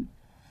doing?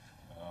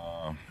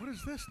 What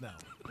is this now?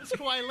 It's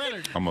Kawhi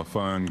Leonard. I'm a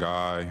fun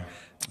guy.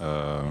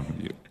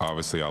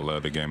 Obviously, I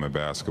love the game of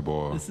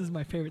basketball. This is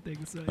my favorite thing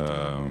to say.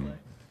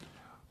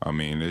 I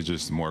mean, it's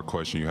just more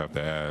questions you have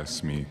to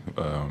ask me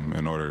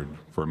in order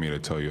for me to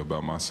tell you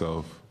about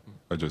myself.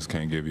 I just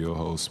can't give you a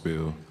whole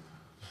spiel.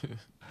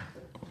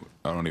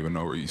 I don't even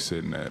know where you're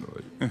sitting at.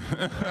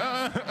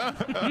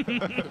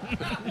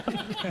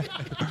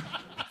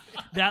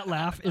 That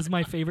laugh is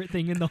my favorite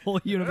thing in the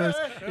whole universe.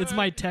 It's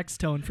my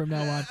text tone from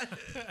now on.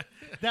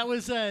 That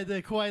was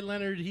the Kawhi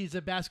Leonard. He's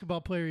a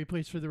basketball player. He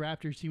plays for the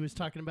Raptors. He was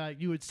talking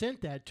about you had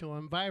sent that to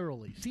him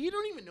virally. See, you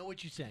don't even know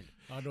what you sent.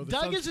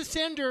 Doug is a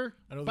sender,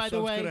 I know by the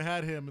Suns way. could have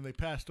had him, and they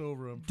passed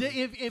over him. for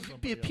If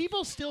somebody else.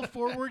 people still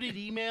forwarded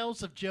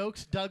emails of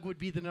jokes, Doug would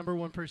be the number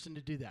one person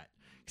to do that.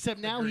 Except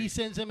now he Agreed.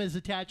 sends them as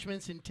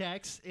attachments in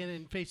text and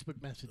in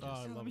Facebook messages.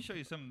 Let me show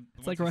you some.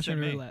 It's like Russian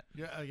roulette.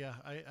 Yeah.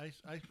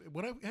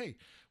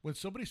 When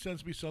somebody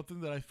sends me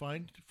something that I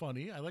find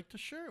funny, I like to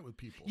share it with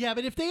people. Yeah,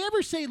 but if they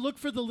ever say, look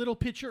for the little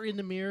picture in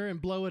the mirror and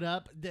blow it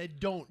up, then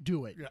don't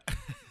do it. Yeah.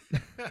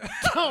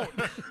 Don't.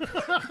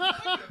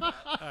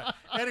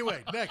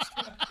 Anyway, next.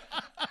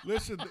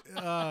 Listen,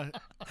 hey,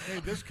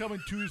 this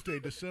coming Tuesday,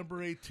 December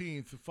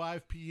 18th,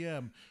 5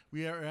 p.m.,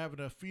 we are having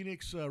a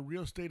Phoenix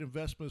Real Estate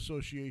Investment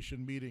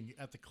Association meeting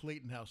at the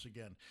Clayton House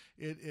again.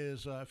 It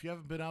is, if you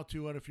haven't been out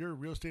to it, if you're a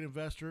real estate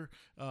investor,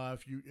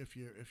 if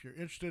you're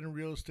interested in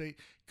real estate,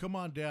 come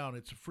on down.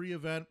 It's a free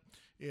event.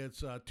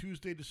 It's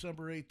Tuesday,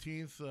 December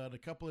 18th, in a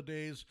couple of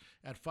days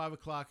at 5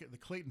 o'clock at the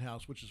Clayton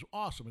House, which is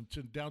awesome. It's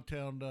in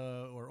downtown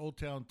or Old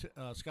Town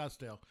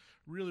Scottsdale.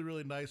 Really,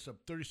 really nice.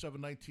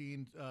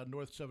 3719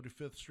 North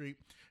 75th Street.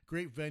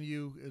 Great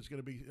venue. It's going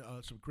to be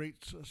some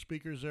great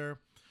speakers there.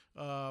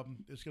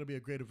 It's going to be a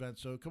great event.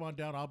 So come on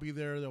down. I'll be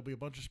there. There'll be a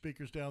bunch of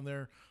speakers down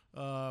there.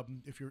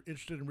 If you're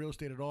interested in real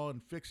estate at all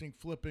and fixing,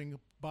 flipping,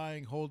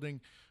 buying,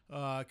 holding,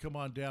 come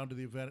on down to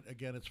the event.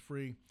 Again, it's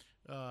free.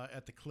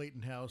 At the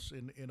Clayton House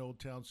in Old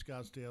Town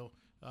Scottsdale,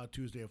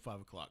 Tuesday at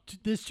 5 o'clock.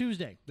 This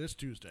Tuesday.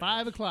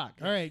 5 o'clock.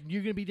 All right.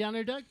 You're going to be down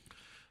there, Doug?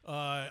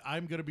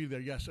 I'm going to be there,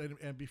 yes.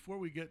 And before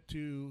we get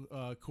to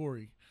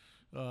Corey,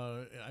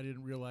 I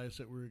didn't realize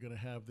that we were going to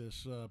have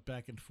this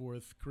back and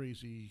forth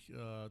crazy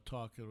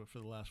talk for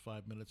the last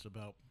 5 minutes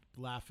about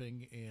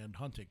laughing and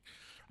hunting.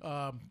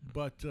 Yeah.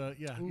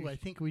 Ooh, I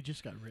think we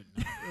just got written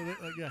up.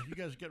 Yeah, you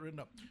guys get written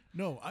up.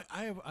 No,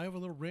 I have a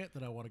little rant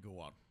that I want to go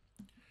on.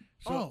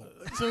 No.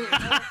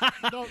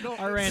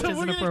 Our rant So is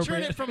we're going to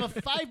turn inappropriate. it from a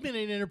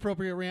 5-minute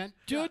inappropriate rant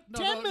to a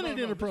 10-minute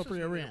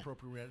inappropriate rant.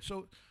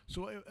 So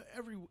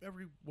every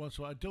once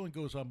in a while, Dylan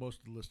goes on most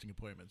of the listing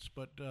appointments,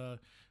 but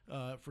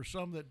for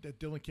some that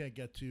Dylan can't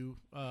get to,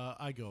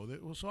 I go.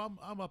 So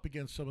I'm up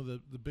against some of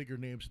the bigger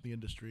names in the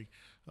industry.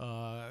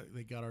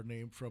 They got our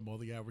name from all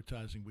the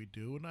advertising we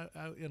do,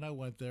 and I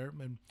went there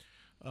and.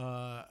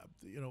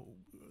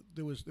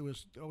 There was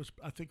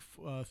I think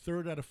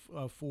third out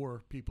of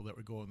 4 people that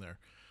were going there.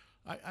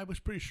 I was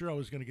pretty sure I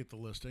was going to get the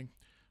listing.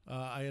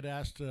 I had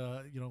asked,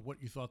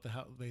 what you thought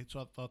they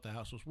thought the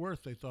house was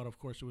worth. They thought, of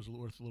course, it was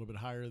worth a little bit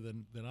higher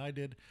than I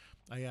did.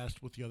 I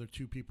asked what the other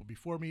 2 people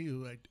before me,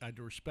 who I had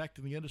to respect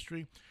in the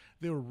industry.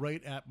 They were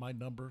right at my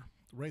number,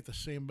 right the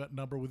same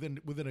number, within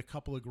a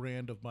couple of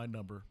grand of my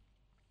number.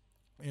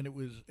 And it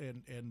was,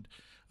 and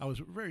I was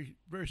very,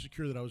 very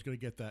secure that I was going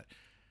to get that.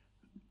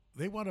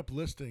 They wound up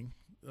listing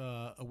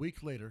a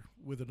week later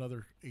with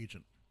another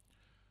agent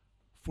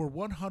for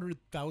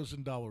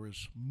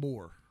 $100,000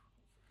 more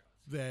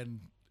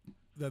than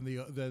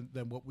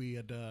what we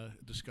had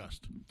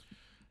discussed.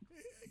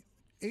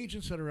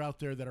 Agents that are out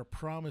there that are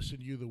promising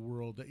you the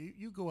world, that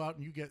you go out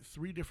and you get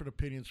 3 different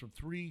opinions from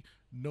 3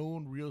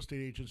 known real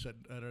estate agents that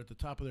are at the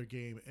top of their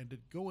game, and to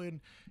go in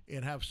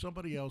and have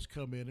somebody else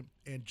come in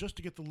and just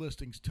to get the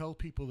listings tell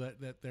people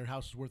that their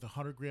house is worth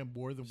 $100,000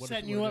 more than what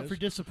Setting it you up is. for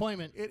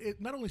disappointment.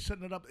 It not only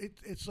setting it up,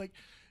 it's like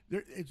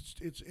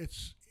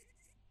it's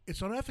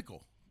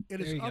unethical. It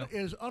There you go.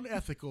 is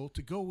unethical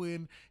to go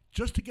in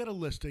just to get a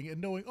listing and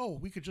knowing,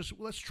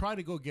 let's try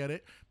to go get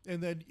it,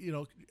 and then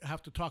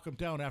have to talk them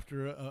down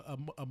after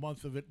a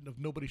month of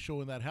nobody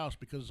showing that house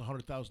because it's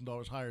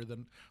 $100,000 higher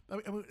than. I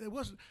mean, it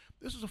wasn't.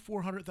 This is a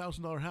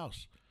 $400,000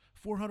 house,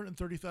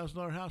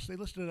 $430,000 house. They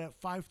listed it at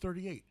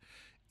 $538.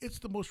 It's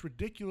the most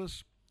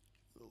ridiculous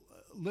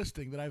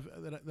listing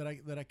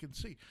that I can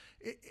see.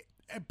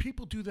 And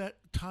people do that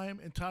time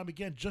and time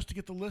again just to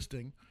get the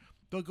listing.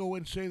 They'll go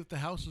and say that the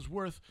house is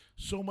worth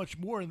so much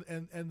more,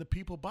 and the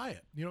people buy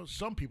it.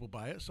 Some people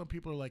buy it. Some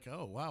people are like,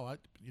 oh, wow,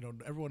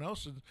 everyone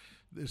else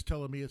is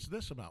telling me it's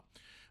this amount.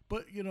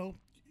 But,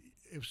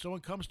 if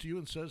someone comes to you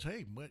and says,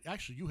 hey,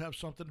 actually, you have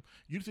something,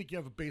 you think you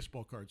have a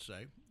baseball card,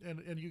 say,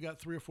 and you got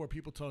 3 or 4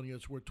 people telling you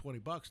it's worth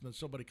 $20, and then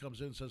somebody comes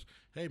in and says,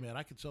 hey, man,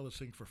 I can sell this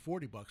thing for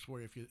 $40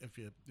 for you if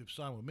you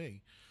sign with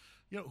me.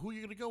 Who are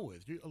you going to go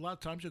with? A lot of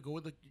times you'll go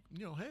with hey,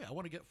 I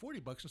want to get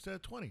 $40 instead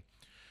of 20.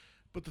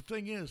 But the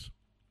thing is,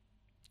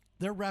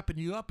 they're wrapping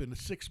you up in a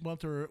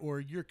 6-month or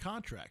a year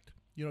contract,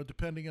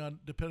 depending on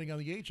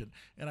the agent.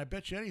 And I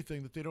bet you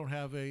anything that they don't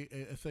have a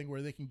thing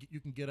where you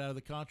can get out of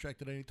the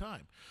contract at any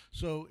time.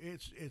 So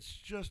it's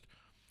just,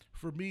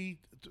 for me,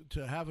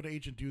 to have an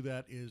agent do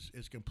that is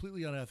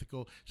completely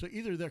unethical. So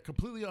either they're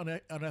completely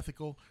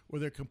unethical or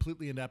they're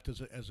completely inept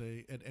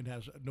and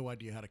has no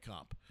idea how to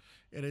comp.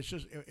 And it's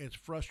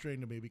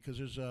frustrating to me because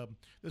there's a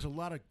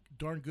lot of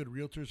darn good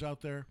realtors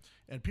out there,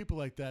 and people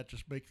like that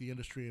just make the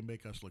industry and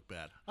make us look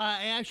bad.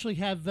 I actually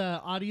have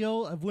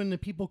audio of when the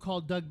people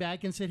called Doug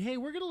back and said, hey,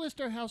 we're going to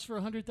list our house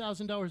for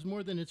 $100,000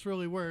 more than it's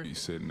really worth. He's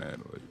sitting there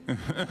like.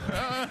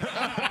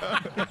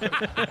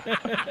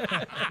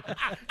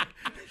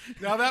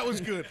 Now that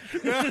was good.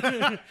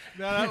 Now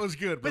that was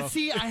good, bro. But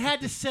see, I had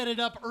to set it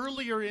up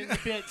earlier in the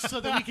bit so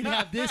that we can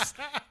have this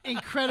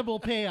incredible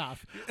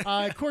payoff.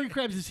 Corey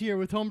Krebs is here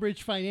with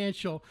Homebridge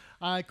Financial.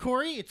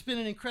 Corey, it's been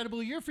an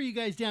incredible year for you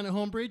guys down at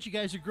Homebridge. You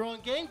guys are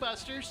growing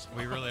gangbusters.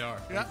 We really are.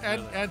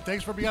 Yeah, and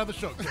thanks for being on the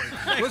show, Corey.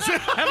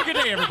 Have a good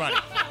day, everybody.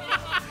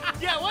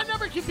 Yeah, what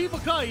number can people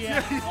call you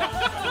at?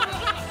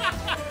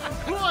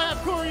 We'll have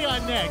Corey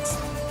on next.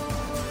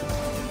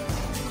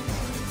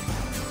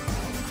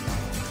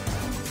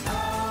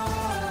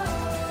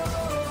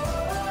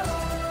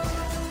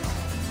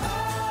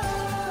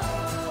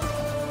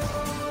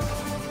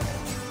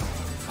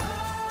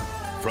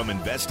 From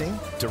investing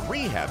to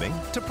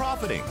rehabbing to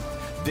profiting,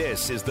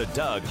 this is the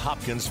Doug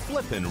Hopkins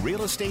Flippin'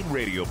 Real Estate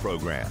Radio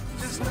Program.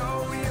 Just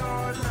know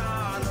you're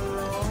not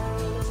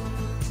alone,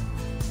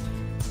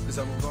 'cause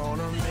I'm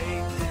gonna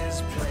make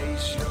this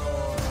place your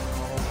home.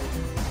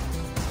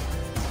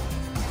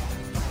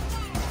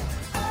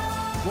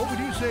 What would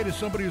you say to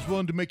somebody who's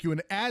willing to make you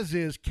an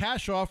as-is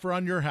cash offer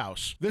on your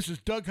house? This is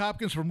Doug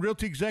Hopkins from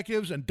Realty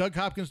Executives and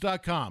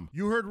DougHopkins.com.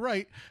 You heard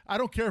right. I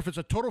don't care if it's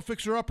a total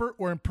fixer-upper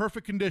or in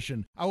perfect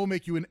condition. I will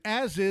make you an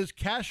as-is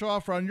cash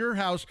offer on your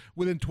house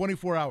within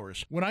 24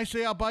 hours. When I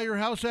say I'll buy your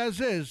house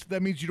as-is,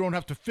 that means you don't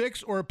have to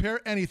fix or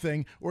repair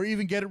anything or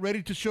even get it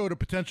ready to show to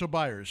potential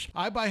buyers.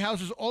 I buy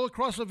houses all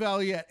across the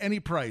valley at any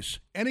price,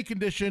 any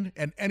condition,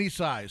 and any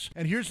size.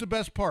 And here's the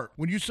best part.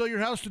 When you sell your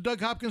house to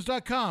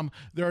DougHopkins.com,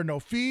 there are no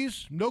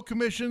fees, no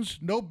commissions,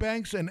 no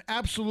banks, and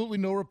absolutely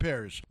no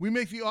repairs. We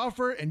make the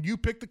offer and you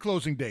pick the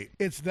closing date.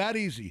 It's that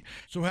easy.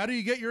 So how do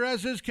you get your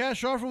as-is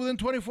cash offer within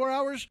 24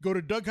 hours? Go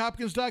to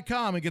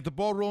DougHopkins.com and get the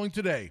ball rolling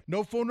today.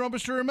 No phone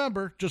numbers to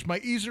remember, just my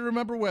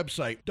easy-to-remember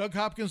website,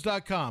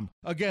 DougHopkins.com.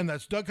 Again,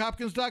 that's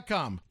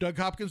DougHopkins.com.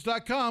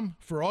 DougHopkins.com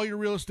for all your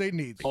real estate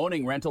needs.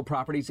 Owning rental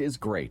properties is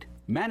great.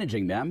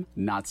 Managing them,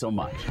 not so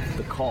much.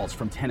 The calls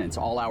from tenants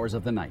all hours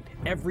of the night,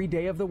 every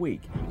day of the week.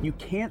 You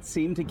can't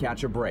seem to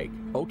catch a break.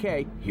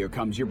 Okay, here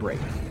comes your break.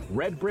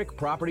 Red Brick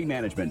Property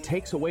Management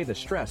takes away the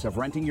stress of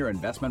renting your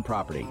investment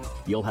property.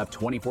 You'll have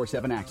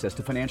 24/7 access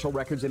to financial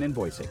records and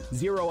invoicing,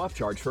 0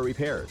 upcharge for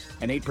repairs,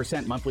 an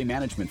 8% monthly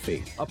management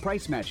fee, a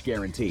price match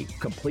guarantee,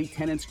 complete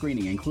tenant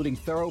screening including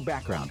thorough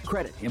background,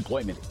 credit,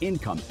 employment,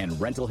 income,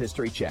 and rental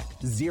history check,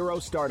 0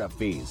 startup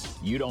fees.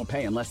 You don't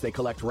pay unless they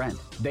collect rent.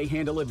 They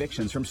handle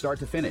evictions from start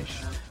to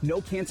finish. No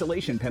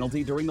cancellation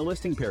penalty during the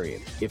listing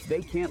period. If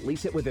they can't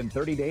lease it within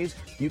 30 days,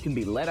 you can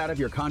be let out of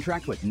your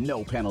contract with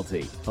no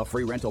penalty. A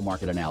free rental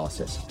market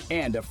analysis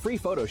and a free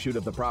photo shoot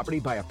of the property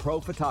by a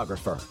pro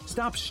photographer.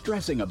 Stop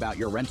stressing about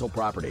your rental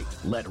property.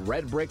 Let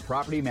Red Brick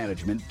Property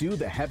Management do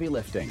the heavy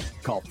lifting.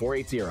 Call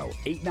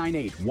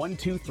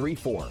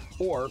 480-898-1234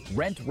 or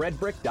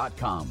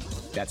rentredbrick.com.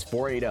 That's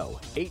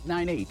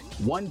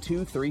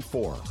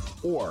 480-898-1234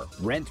 or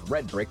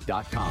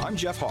rentredbrick.com. I'm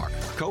Jeff Hawk,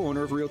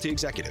 co-owner of Realty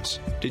Executives.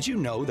 Did you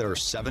know there are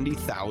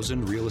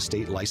 70,000 real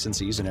estate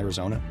licensees in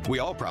Arizona? We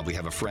all probably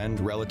have a friend,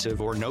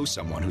 relative, or know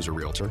someone who's a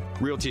realtor.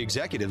 Realty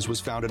Executives was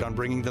founded on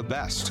bringing the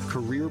best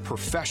career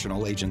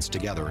professional agents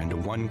together into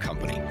one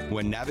company.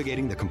 When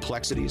navigating the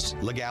complexities,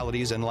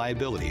 legalities, and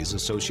liabilities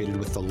associated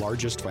with the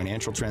largest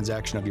financial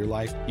transaction of your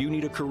life, you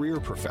need a career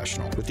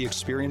professional with the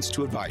experience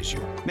to advise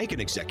you. Make an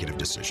executive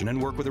decision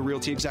and work with a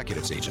Realty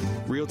Executives agent.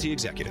 Realty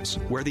Executives,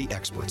 where the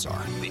experts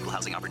are. Equal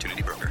Housing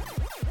Opportunity Broker.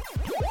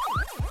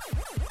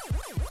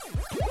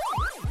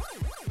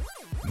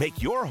 Make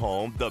your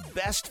home the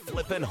best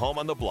flippin' home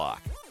on the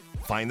block.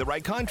 Find the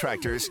right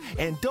contractors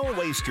and don't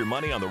waste your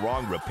money on the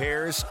wrong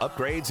repairs,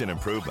 upgrades, and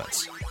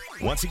improvements.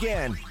 Once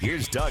again,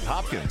 here's Doug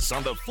Hopkins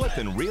on the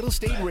Flippin' Real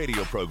Estate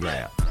Radio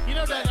program. You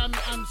know, Doug,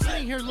 I'm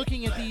sitting here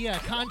looking at the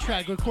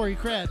contract with Corey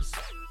Krebs.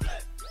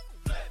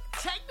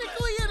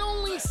 Technically, it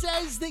only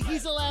says that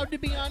he's allowed to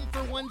be on for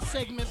one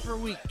segment per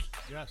week.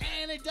 Yes.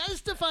 And it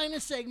does define a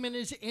segment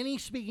as any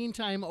speaking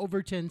time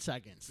over 10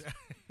 seconds.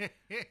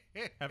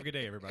 Have a good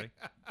day, everybody.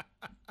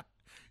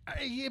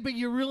 Yeah, but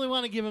you really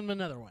want to give him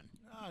another one.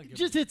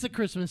 Just hits a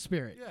Christmas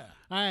spirit. Yeah.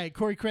 All right,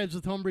 Corey Krebs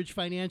with Homebridge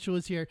Financial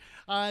is here.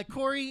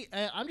 Corey,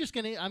 I'm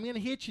gonna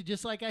hit you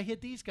just like I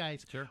hit these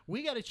guys. Sure.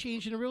 We got a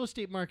change in the real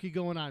estate market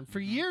going on. For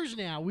years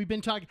now, we've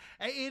been talking.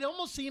 It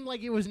almost seemed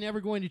like it was never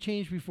going to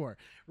change before.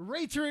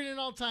 Rates are at an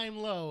all-time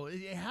low.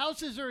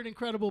 Houses are an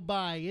incredible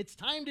buy. It's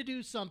time to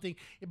do something.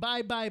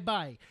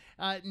 Buy.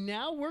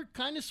 Now we're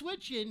kind of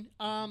switching,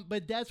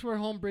 but that's where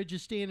Homebridge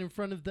is staying in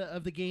front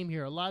of the game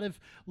here. A lot of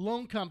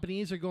loan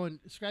companies are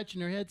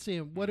scratching their heads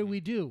saying, what do we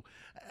do?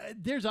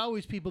 There's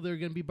always people that are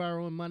going to be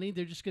borrowing money.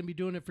 They're just going to be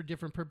doing it for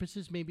different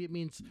purposes. Maybe it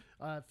means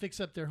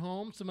fix up their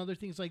home, some other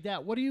things like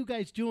that. What are you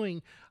guys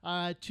doing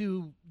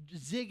to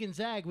zig and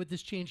zag with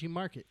this changing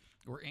market?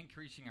 We're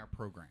increasing our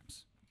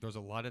programs. There's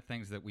a lot of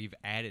things that we've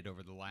added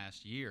over the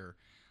last year,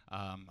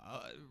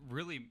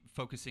 really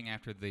focusing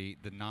after the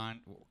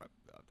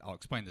I'll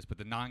explain this, but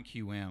the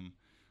non-QM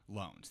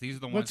loans. These are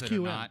the ones that are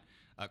not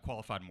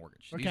qualified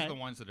mortgage. Okay. These are the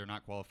ones that are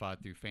not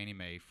qualified through Fannie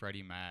Mae,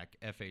 Freddie Mac,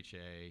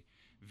 FHA,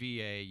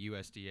 VA,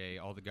 USDA,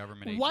 all the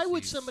government agencies. Why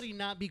would somebody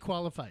not be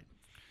qualified?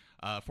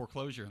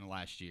 Foreclosure in the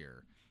last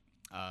year.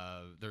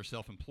 They're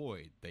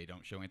self-employed. They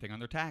don't show anything on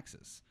their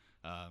taxes.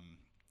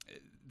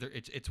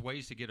 It's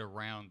ways to get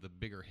around the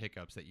bigger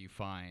hiccups that you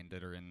find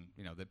that are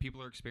that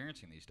people are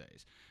experiencing these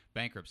days.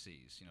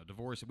 Bankruptcies,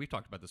 divorce. We've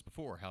talked about this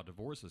before, how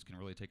divorces can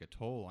really take a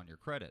toll on your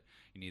credit.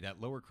 You need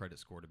that lower credit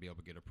score to be able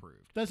to get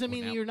approved. Doesn't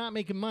mean that you're not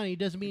making money.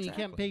 Doesn't mean you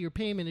can't pay your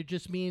payment. It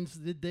just means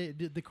that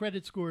the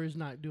credit score is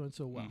not doing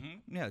so well.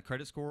 Mm-hmm. Yeah, the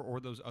credit score or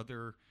those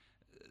other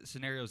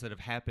scenarios that have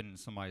happened in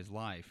somebody's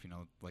life,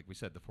 like we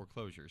said, the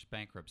foreclosures,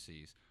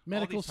 bankruptcies,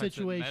 medical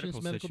situations,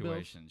 medical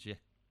bills.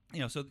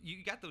 Yeah. So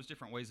you got those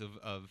different ways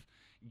of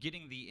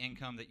getting the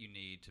income that you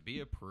need to be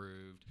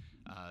approved,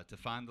 to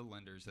find the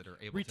lenders that are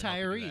able to help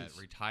you do that.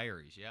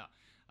 Retirees, yeah.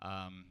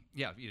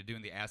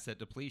 Doing the asset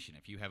depletion.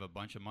 If you have a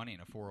bunch of money in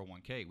a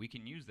 401k, we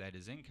can use that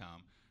as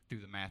income through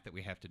the math that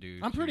we have to do.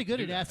 I'm pretty good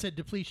at asset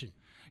depletion.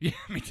 Yeah,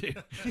 me too.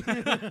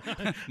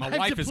 My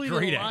wife is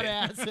great a lot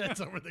at of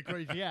assets over the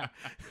course. Yeah,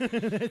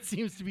 that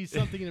seems to be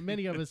something that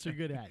many of us are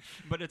good at.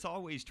 But it's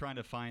always trying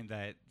to find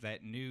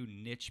that new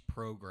niche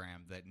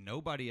program that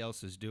nobody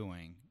else is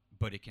doing,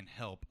 but it can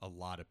help a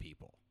lot of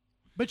people.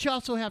 But you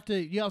also have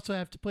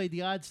to play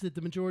the odds that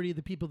the majority of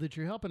the people that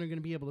you're helping are going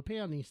to be able to pay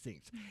on these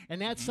things, and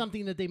that's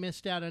something that they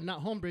missed out on.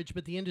 Not Homebridge,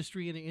 but the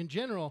industry in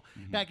general.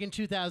 Back in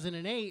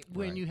 2008,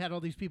 when you had all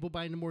these people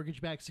buying the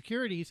mortgage-backed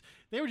securities,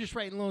 they were just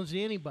writing loans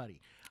to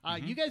anybody.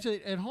 You guys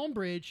at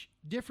Homebridge,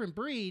 different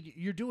breed.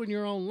 You're doing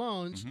your own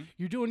loans.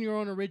 You're doing your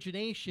own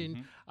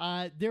origination.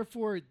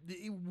 Therefore,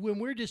 when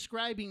we're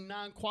describing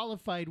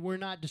non-qualified, we're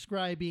not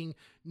describing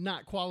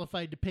not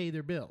qualified to pay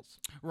their bills.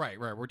 Right.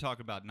 We're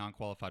talking about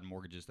non-qualified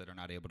mortgages that are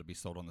not able to be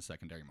sold on the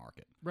secondary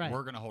market. Right.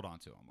 We're going to hold on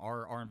to them.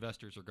 Our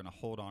investors are going to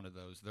hold on to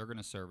those. They're going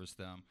to service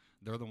them.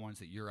 They're the ones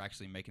that you're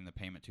actually making the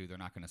payment to. They're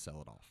not going to sell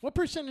it off. What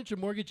percentage of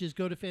mortgages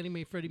go to Fannie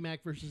Mae, Freddie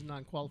Mac versus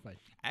non-qualified?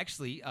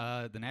 Actually,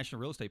 the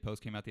National Real Estate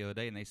Post came out the other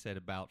day, and they said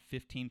about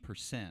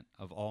 15%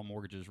 of all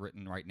mortgages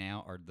written right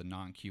now are the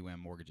non-QM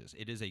mortgages.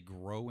 It is a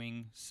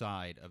growing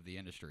side of the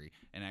industry,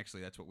 and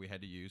actually that's what we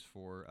had to use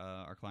for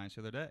our clients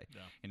the other day.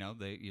 Yeah.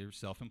 You're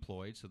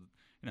self-employed, so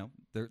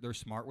they're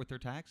smart with their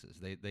taxes.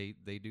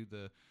 They do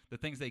the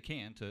things they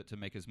can to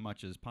make as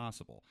much as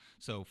possible.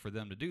 So for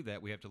them to do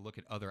that, we have to look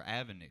at other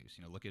avenues.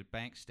 Look at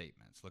bank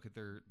statements, look at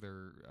their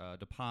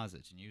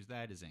deposits, and use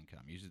that as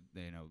income. Use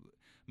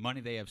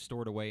money they have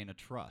stored away in a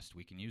trust.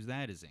 We can use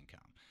that as income.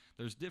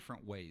 There's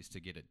different ways to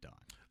get it done.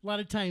 A lot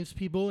of times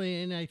people,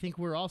 and I think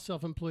we're all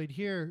self-employed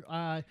here,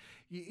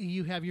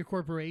 you have your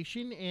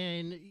corporation,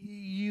 and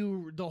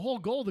the whole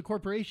goal of the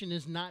corporation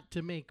is not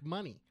to make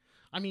money.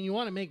 I mean, you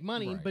want to make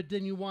money, but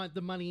then you want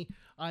the money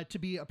to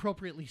be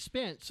appropriately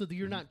spent so that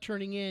you're not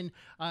turning in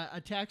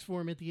a tax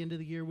form at the end of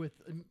the year with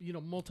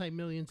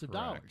multi-millions of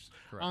dollars.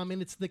 Correct.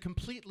 And it's the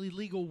completely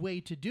legal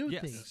way to do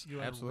things. You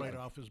have to write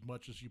off as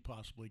much as you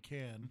possibly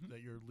can that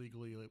you're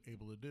legally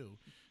able to do,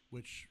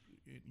 which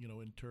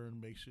in turn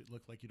makes it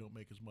look like you don't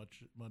make as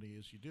much money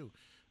as you do.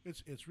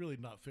 It's really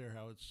not fair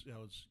how it's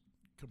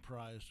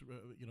comprised.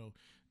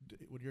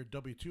 When you're a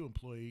W-2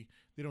 employee,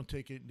 they don't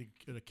take into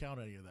account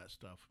any of that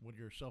stuff. When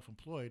you're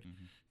self-employed,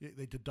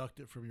 they deduct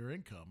it from your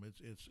income.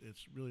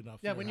 It's really not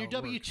fair. Yeah, when how you're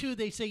it works. W-2,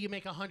 they say you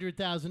make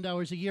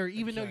 $100,000 a year,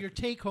 even though your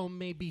take-home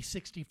may be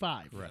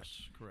 65.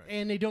 Yes, correct.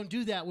 And they don't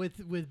do that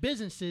with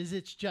businesses.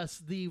 It's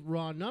just the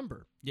raw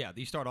number. Yeah,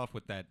 you start off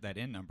with that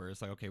end number. It's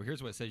like, okay, well,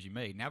 here's what it says you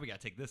made. Now we got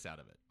to take this out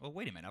of it. Well,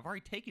 wait a minute. I've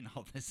already taken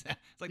all this out.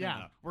 It's like,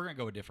 no, we're going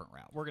to go a different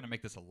route. We're going to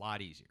make this a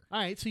lot easier.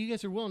 All right, so you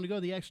guys are willing to go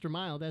the extra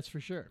mile, that's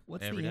for sure.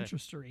 What's Every the day.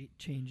 interest rate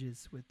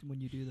changes with when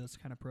you do those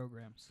kind of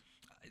programs?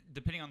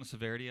 Depending on the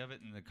severity of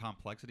it and the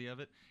complexity of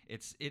it,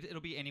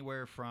 it'll be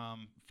anywhere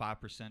from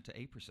 5% to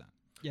 8%.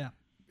 Yeah.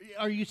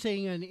 Are you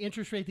saying an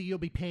interest rate that you'll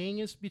be paying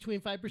is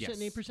between 5% Yes.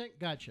 and 8%?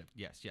 Gotcha.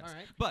 Yes. All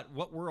right. But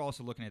what we're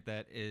also looking at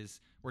that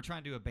is we're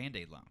trying to do a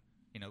Band-Aid loan.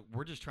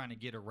 We're just trying to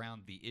get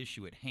around the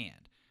issue at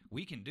hand.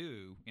 We can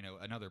do,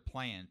 another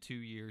plan 2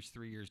 years,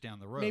 3 years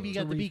down the road. Maybe you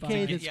got the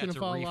BK that's going to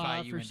fall refi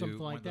off you or into something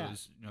one like of that.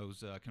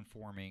 those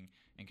conforming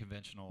and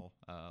conventional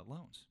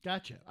loans.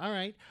 Gotcha. All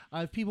right.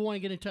 If people want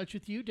to get in touch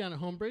with you down at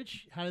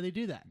Homebridge, how do they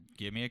do that?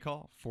 Give me a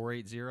call,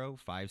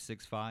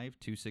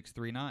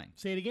 480-565-2639.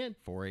 Say it again.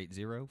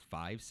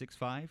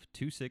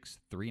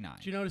 480-565-2639.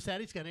 Did you notice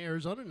that? He's got an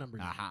Arizona number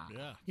now. Aha.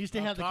 Yeah. He used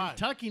to have the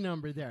Kentucky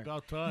number there.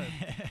 About time.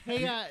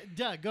 Hey,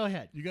 Doug, go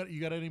ahead. You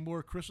got any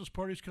more Christmas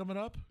parties coming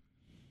up?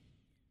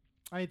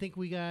 I think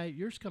we got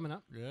yours coming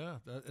up. Yeah.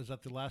 Is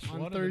that the last on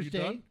one?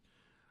 Thursday.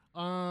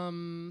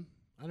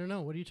 I don't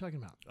know. What are you talking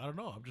about? I don't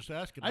know. I'm just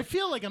asking. I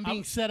feel like I'm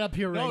being set up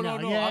here right now.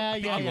 No. Yeah.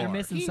 You're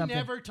missing he something.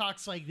 never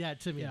talks like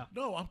that to me. Yeah.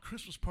 No, I'm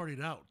Christmas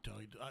partied out.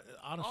 Tell you,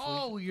 honestly.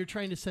 Oh, you're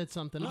trying to set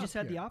something We up. just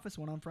had here. the Office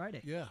one on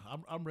Friday. Yeah,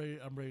 I'm ready.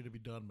 I'm ready to be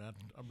done, man.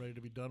 I'm ready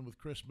to be done with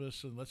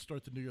Christmas, and let's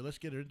start the new year. Let's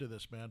get into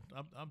this, man.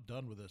 I'm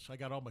done with this. I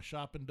got all my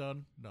shopping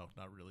done. No,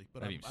 not really,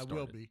 but I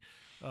will be.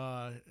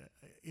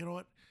 You know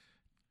what?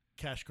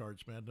 Cash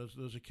cards, man.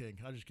 Those are king.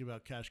 I just give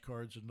out cash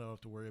cards and don't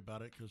have to worry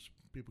about it because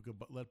people can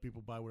let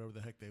people buy whatever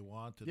the heck they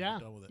want and Yeah.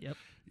 be done with it. Yep.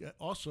 Yeah.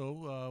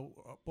 Also,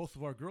 both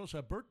of our girls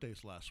had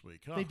birthdays last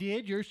week. Huh? They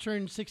did. Yours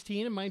turned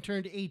 16 and mine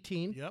turned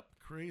 18. Yep.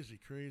 Crazy.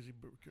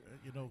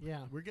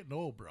 Yeah. We're getting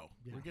old, bro.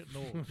 Yeah. We're getting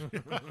old.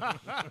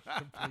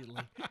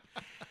 Completely.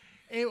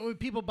 With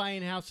people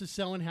buying houses,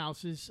 selling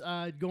houses,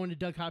 going to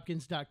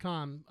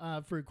DougHopkins.com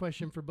for a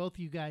question for both of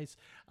you guys.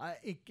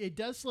 It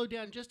does slow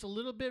down just a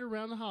little bit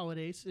around the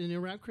holidays and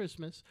around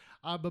Christmas.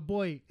 But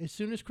boy, as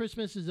soon as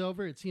Christmas is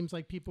over, it seems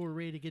like people are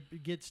ready to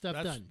get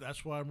stuff done.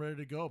 That's why I'm ready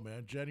to go,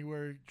 man.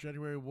 January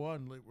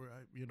 1,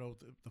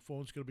 the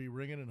phone's going to be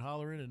ringing and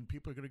hollering, and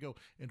people are going to go.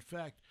 In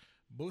fact,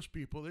 most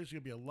people, there's going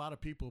to be a lot of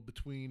people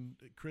between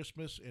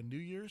Christmas and New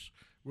Year's.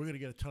 We're going to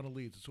get a ton of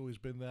leads. It's always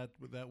been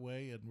that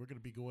way, and we're going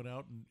to be going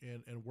out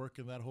and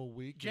working that whole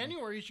week.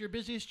 January is your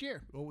busiest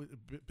year. Oh,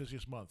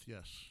 busiest month,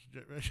 yes.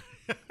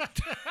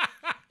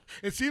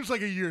 It seems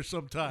like a year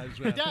sometimes,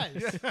 man. It does.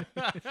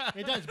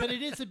 It does, but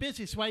it is the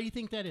busiest. Why do you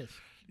think that is?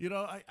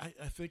 I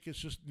think it's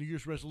just New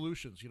Year's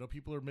resolutions.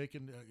 People are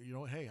making,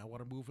 hey, I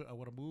want to move. I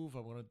want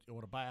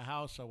to buy a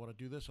house. I want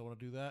to do this. I want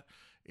to do that.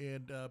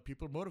 And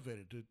people are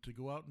motivated to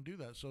go out and do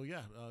that. So,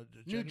 yeah.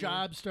 New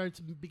job starts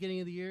beginning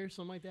of the year,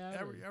 something like that?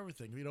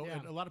 Everything.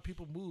 And a lot of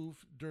people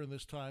move during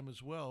this time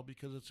as well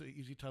because it's an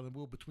easy time to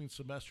move between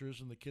semesters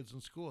and the kids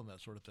in school and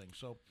that sort of thing.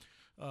 So,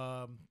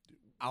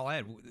 I'll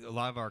add, a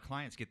lot of our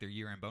clients get their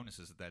year-end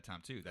bonuses at that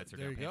time too. That's their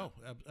there you down go.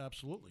 payment.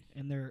 Absolutely.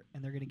 And they're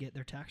going to get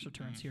their tax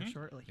returns here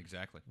shortly.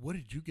 Exactly. What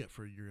did you get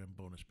for a year-end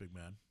bonus, big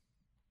man?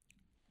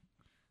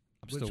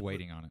 I'm still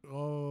waiting on it.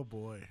 Oh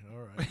boy! All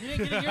right. You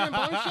didn't get a year-end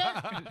bonus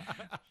yet?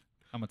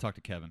 I'm gonna talk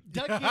to Kevin.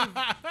 Doug gave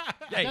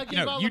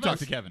you talk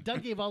to Kevin.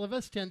 Doug gave all of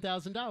us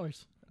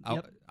 $10,000.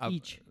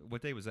 Each.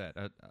 What day was that?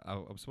 I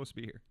was supposed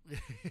to be here.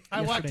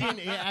 I walked in.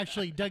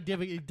 Actually, Doug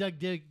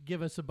did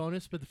give us a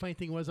bonus, but the funny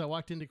thing was, I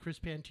walked into Chris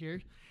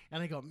Pantier,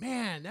 and I go,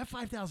 "Man, that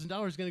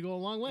 $5,000 is going to go a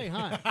long way,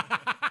 huh?"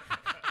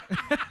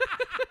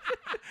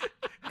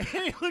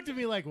 And he looked at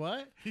me like,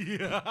 "What?"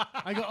 Yeah.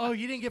 I go, "Oh,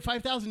 you didn't get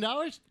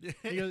 $5,000?"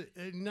 He goes,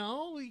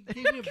 "No, he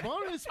gave me a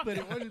bonus, but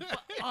it wasn't."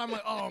 I'm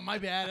like, "Oh, my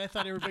bad. I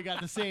thought everybody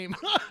got the same."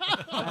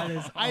 That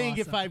is I didn't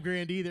get awesome.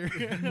 $5,000 either.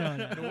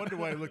 No wonder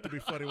why he looked at me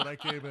funny when I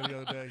came in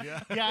the other day.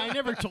 Yeah. Yeah, I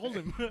never told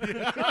him.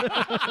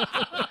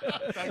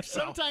 Thanks,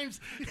 Sal. Sometimes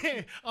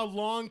a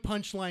long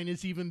punchline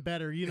is even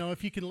better.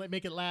 If you can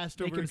make it last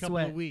Make over a him couple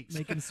sweat. of weeks.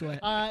 Make him sweat.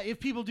 If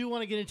people do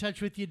want to get in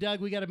touch with you,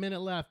 Doug, we got a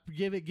minute left.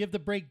 Give the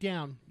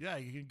breakdown. Yeah,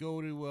 you can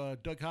go to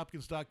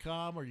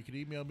DougHopkins.com or you can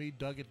email me,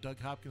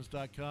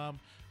 Doug@DougHopkins.com.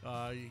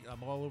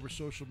 I'm all over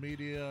social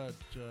media at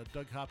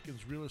Doug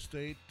Hopkins Real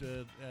Estate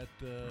on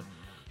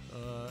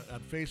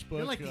Facebook.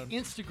 You're like on the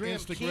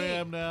Instagram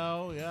king.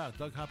 now. Yeah,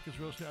 Doug Hopkins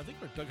Real Estate. I think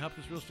we're Doug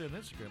Hopkins Real Estate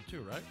on Instagram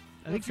too, right?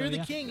 If you're so, the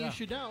yeah. king, Yeah. you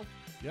should know.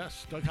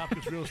 Yes, Doug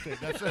Hopkins Real Estate.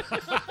 That's it.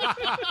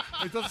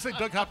 It doesn't say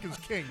Doug Hopkins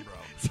King, bro.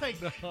 It's like,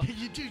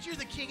 dude, you're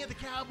the king of the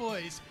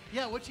Cowboys.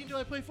 Yeah, what team do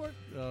I play for?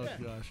 Oh, Yeah.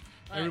 gosh.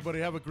 All Everybody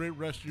have a great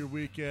rest of your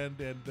weekend,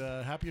 and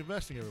happy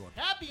investing, everyone.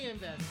 Happy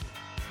investing.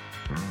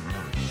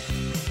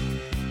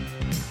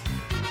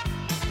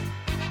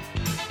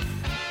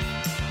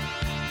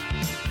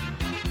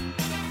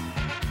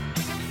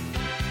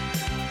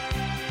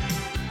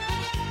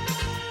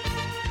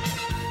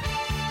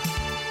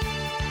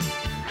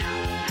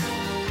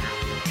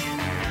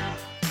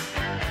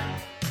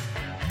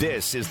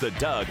 This is the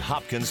Doug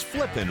Hopkins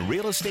Flippin'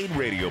 Real Estate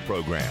Radio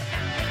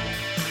Program.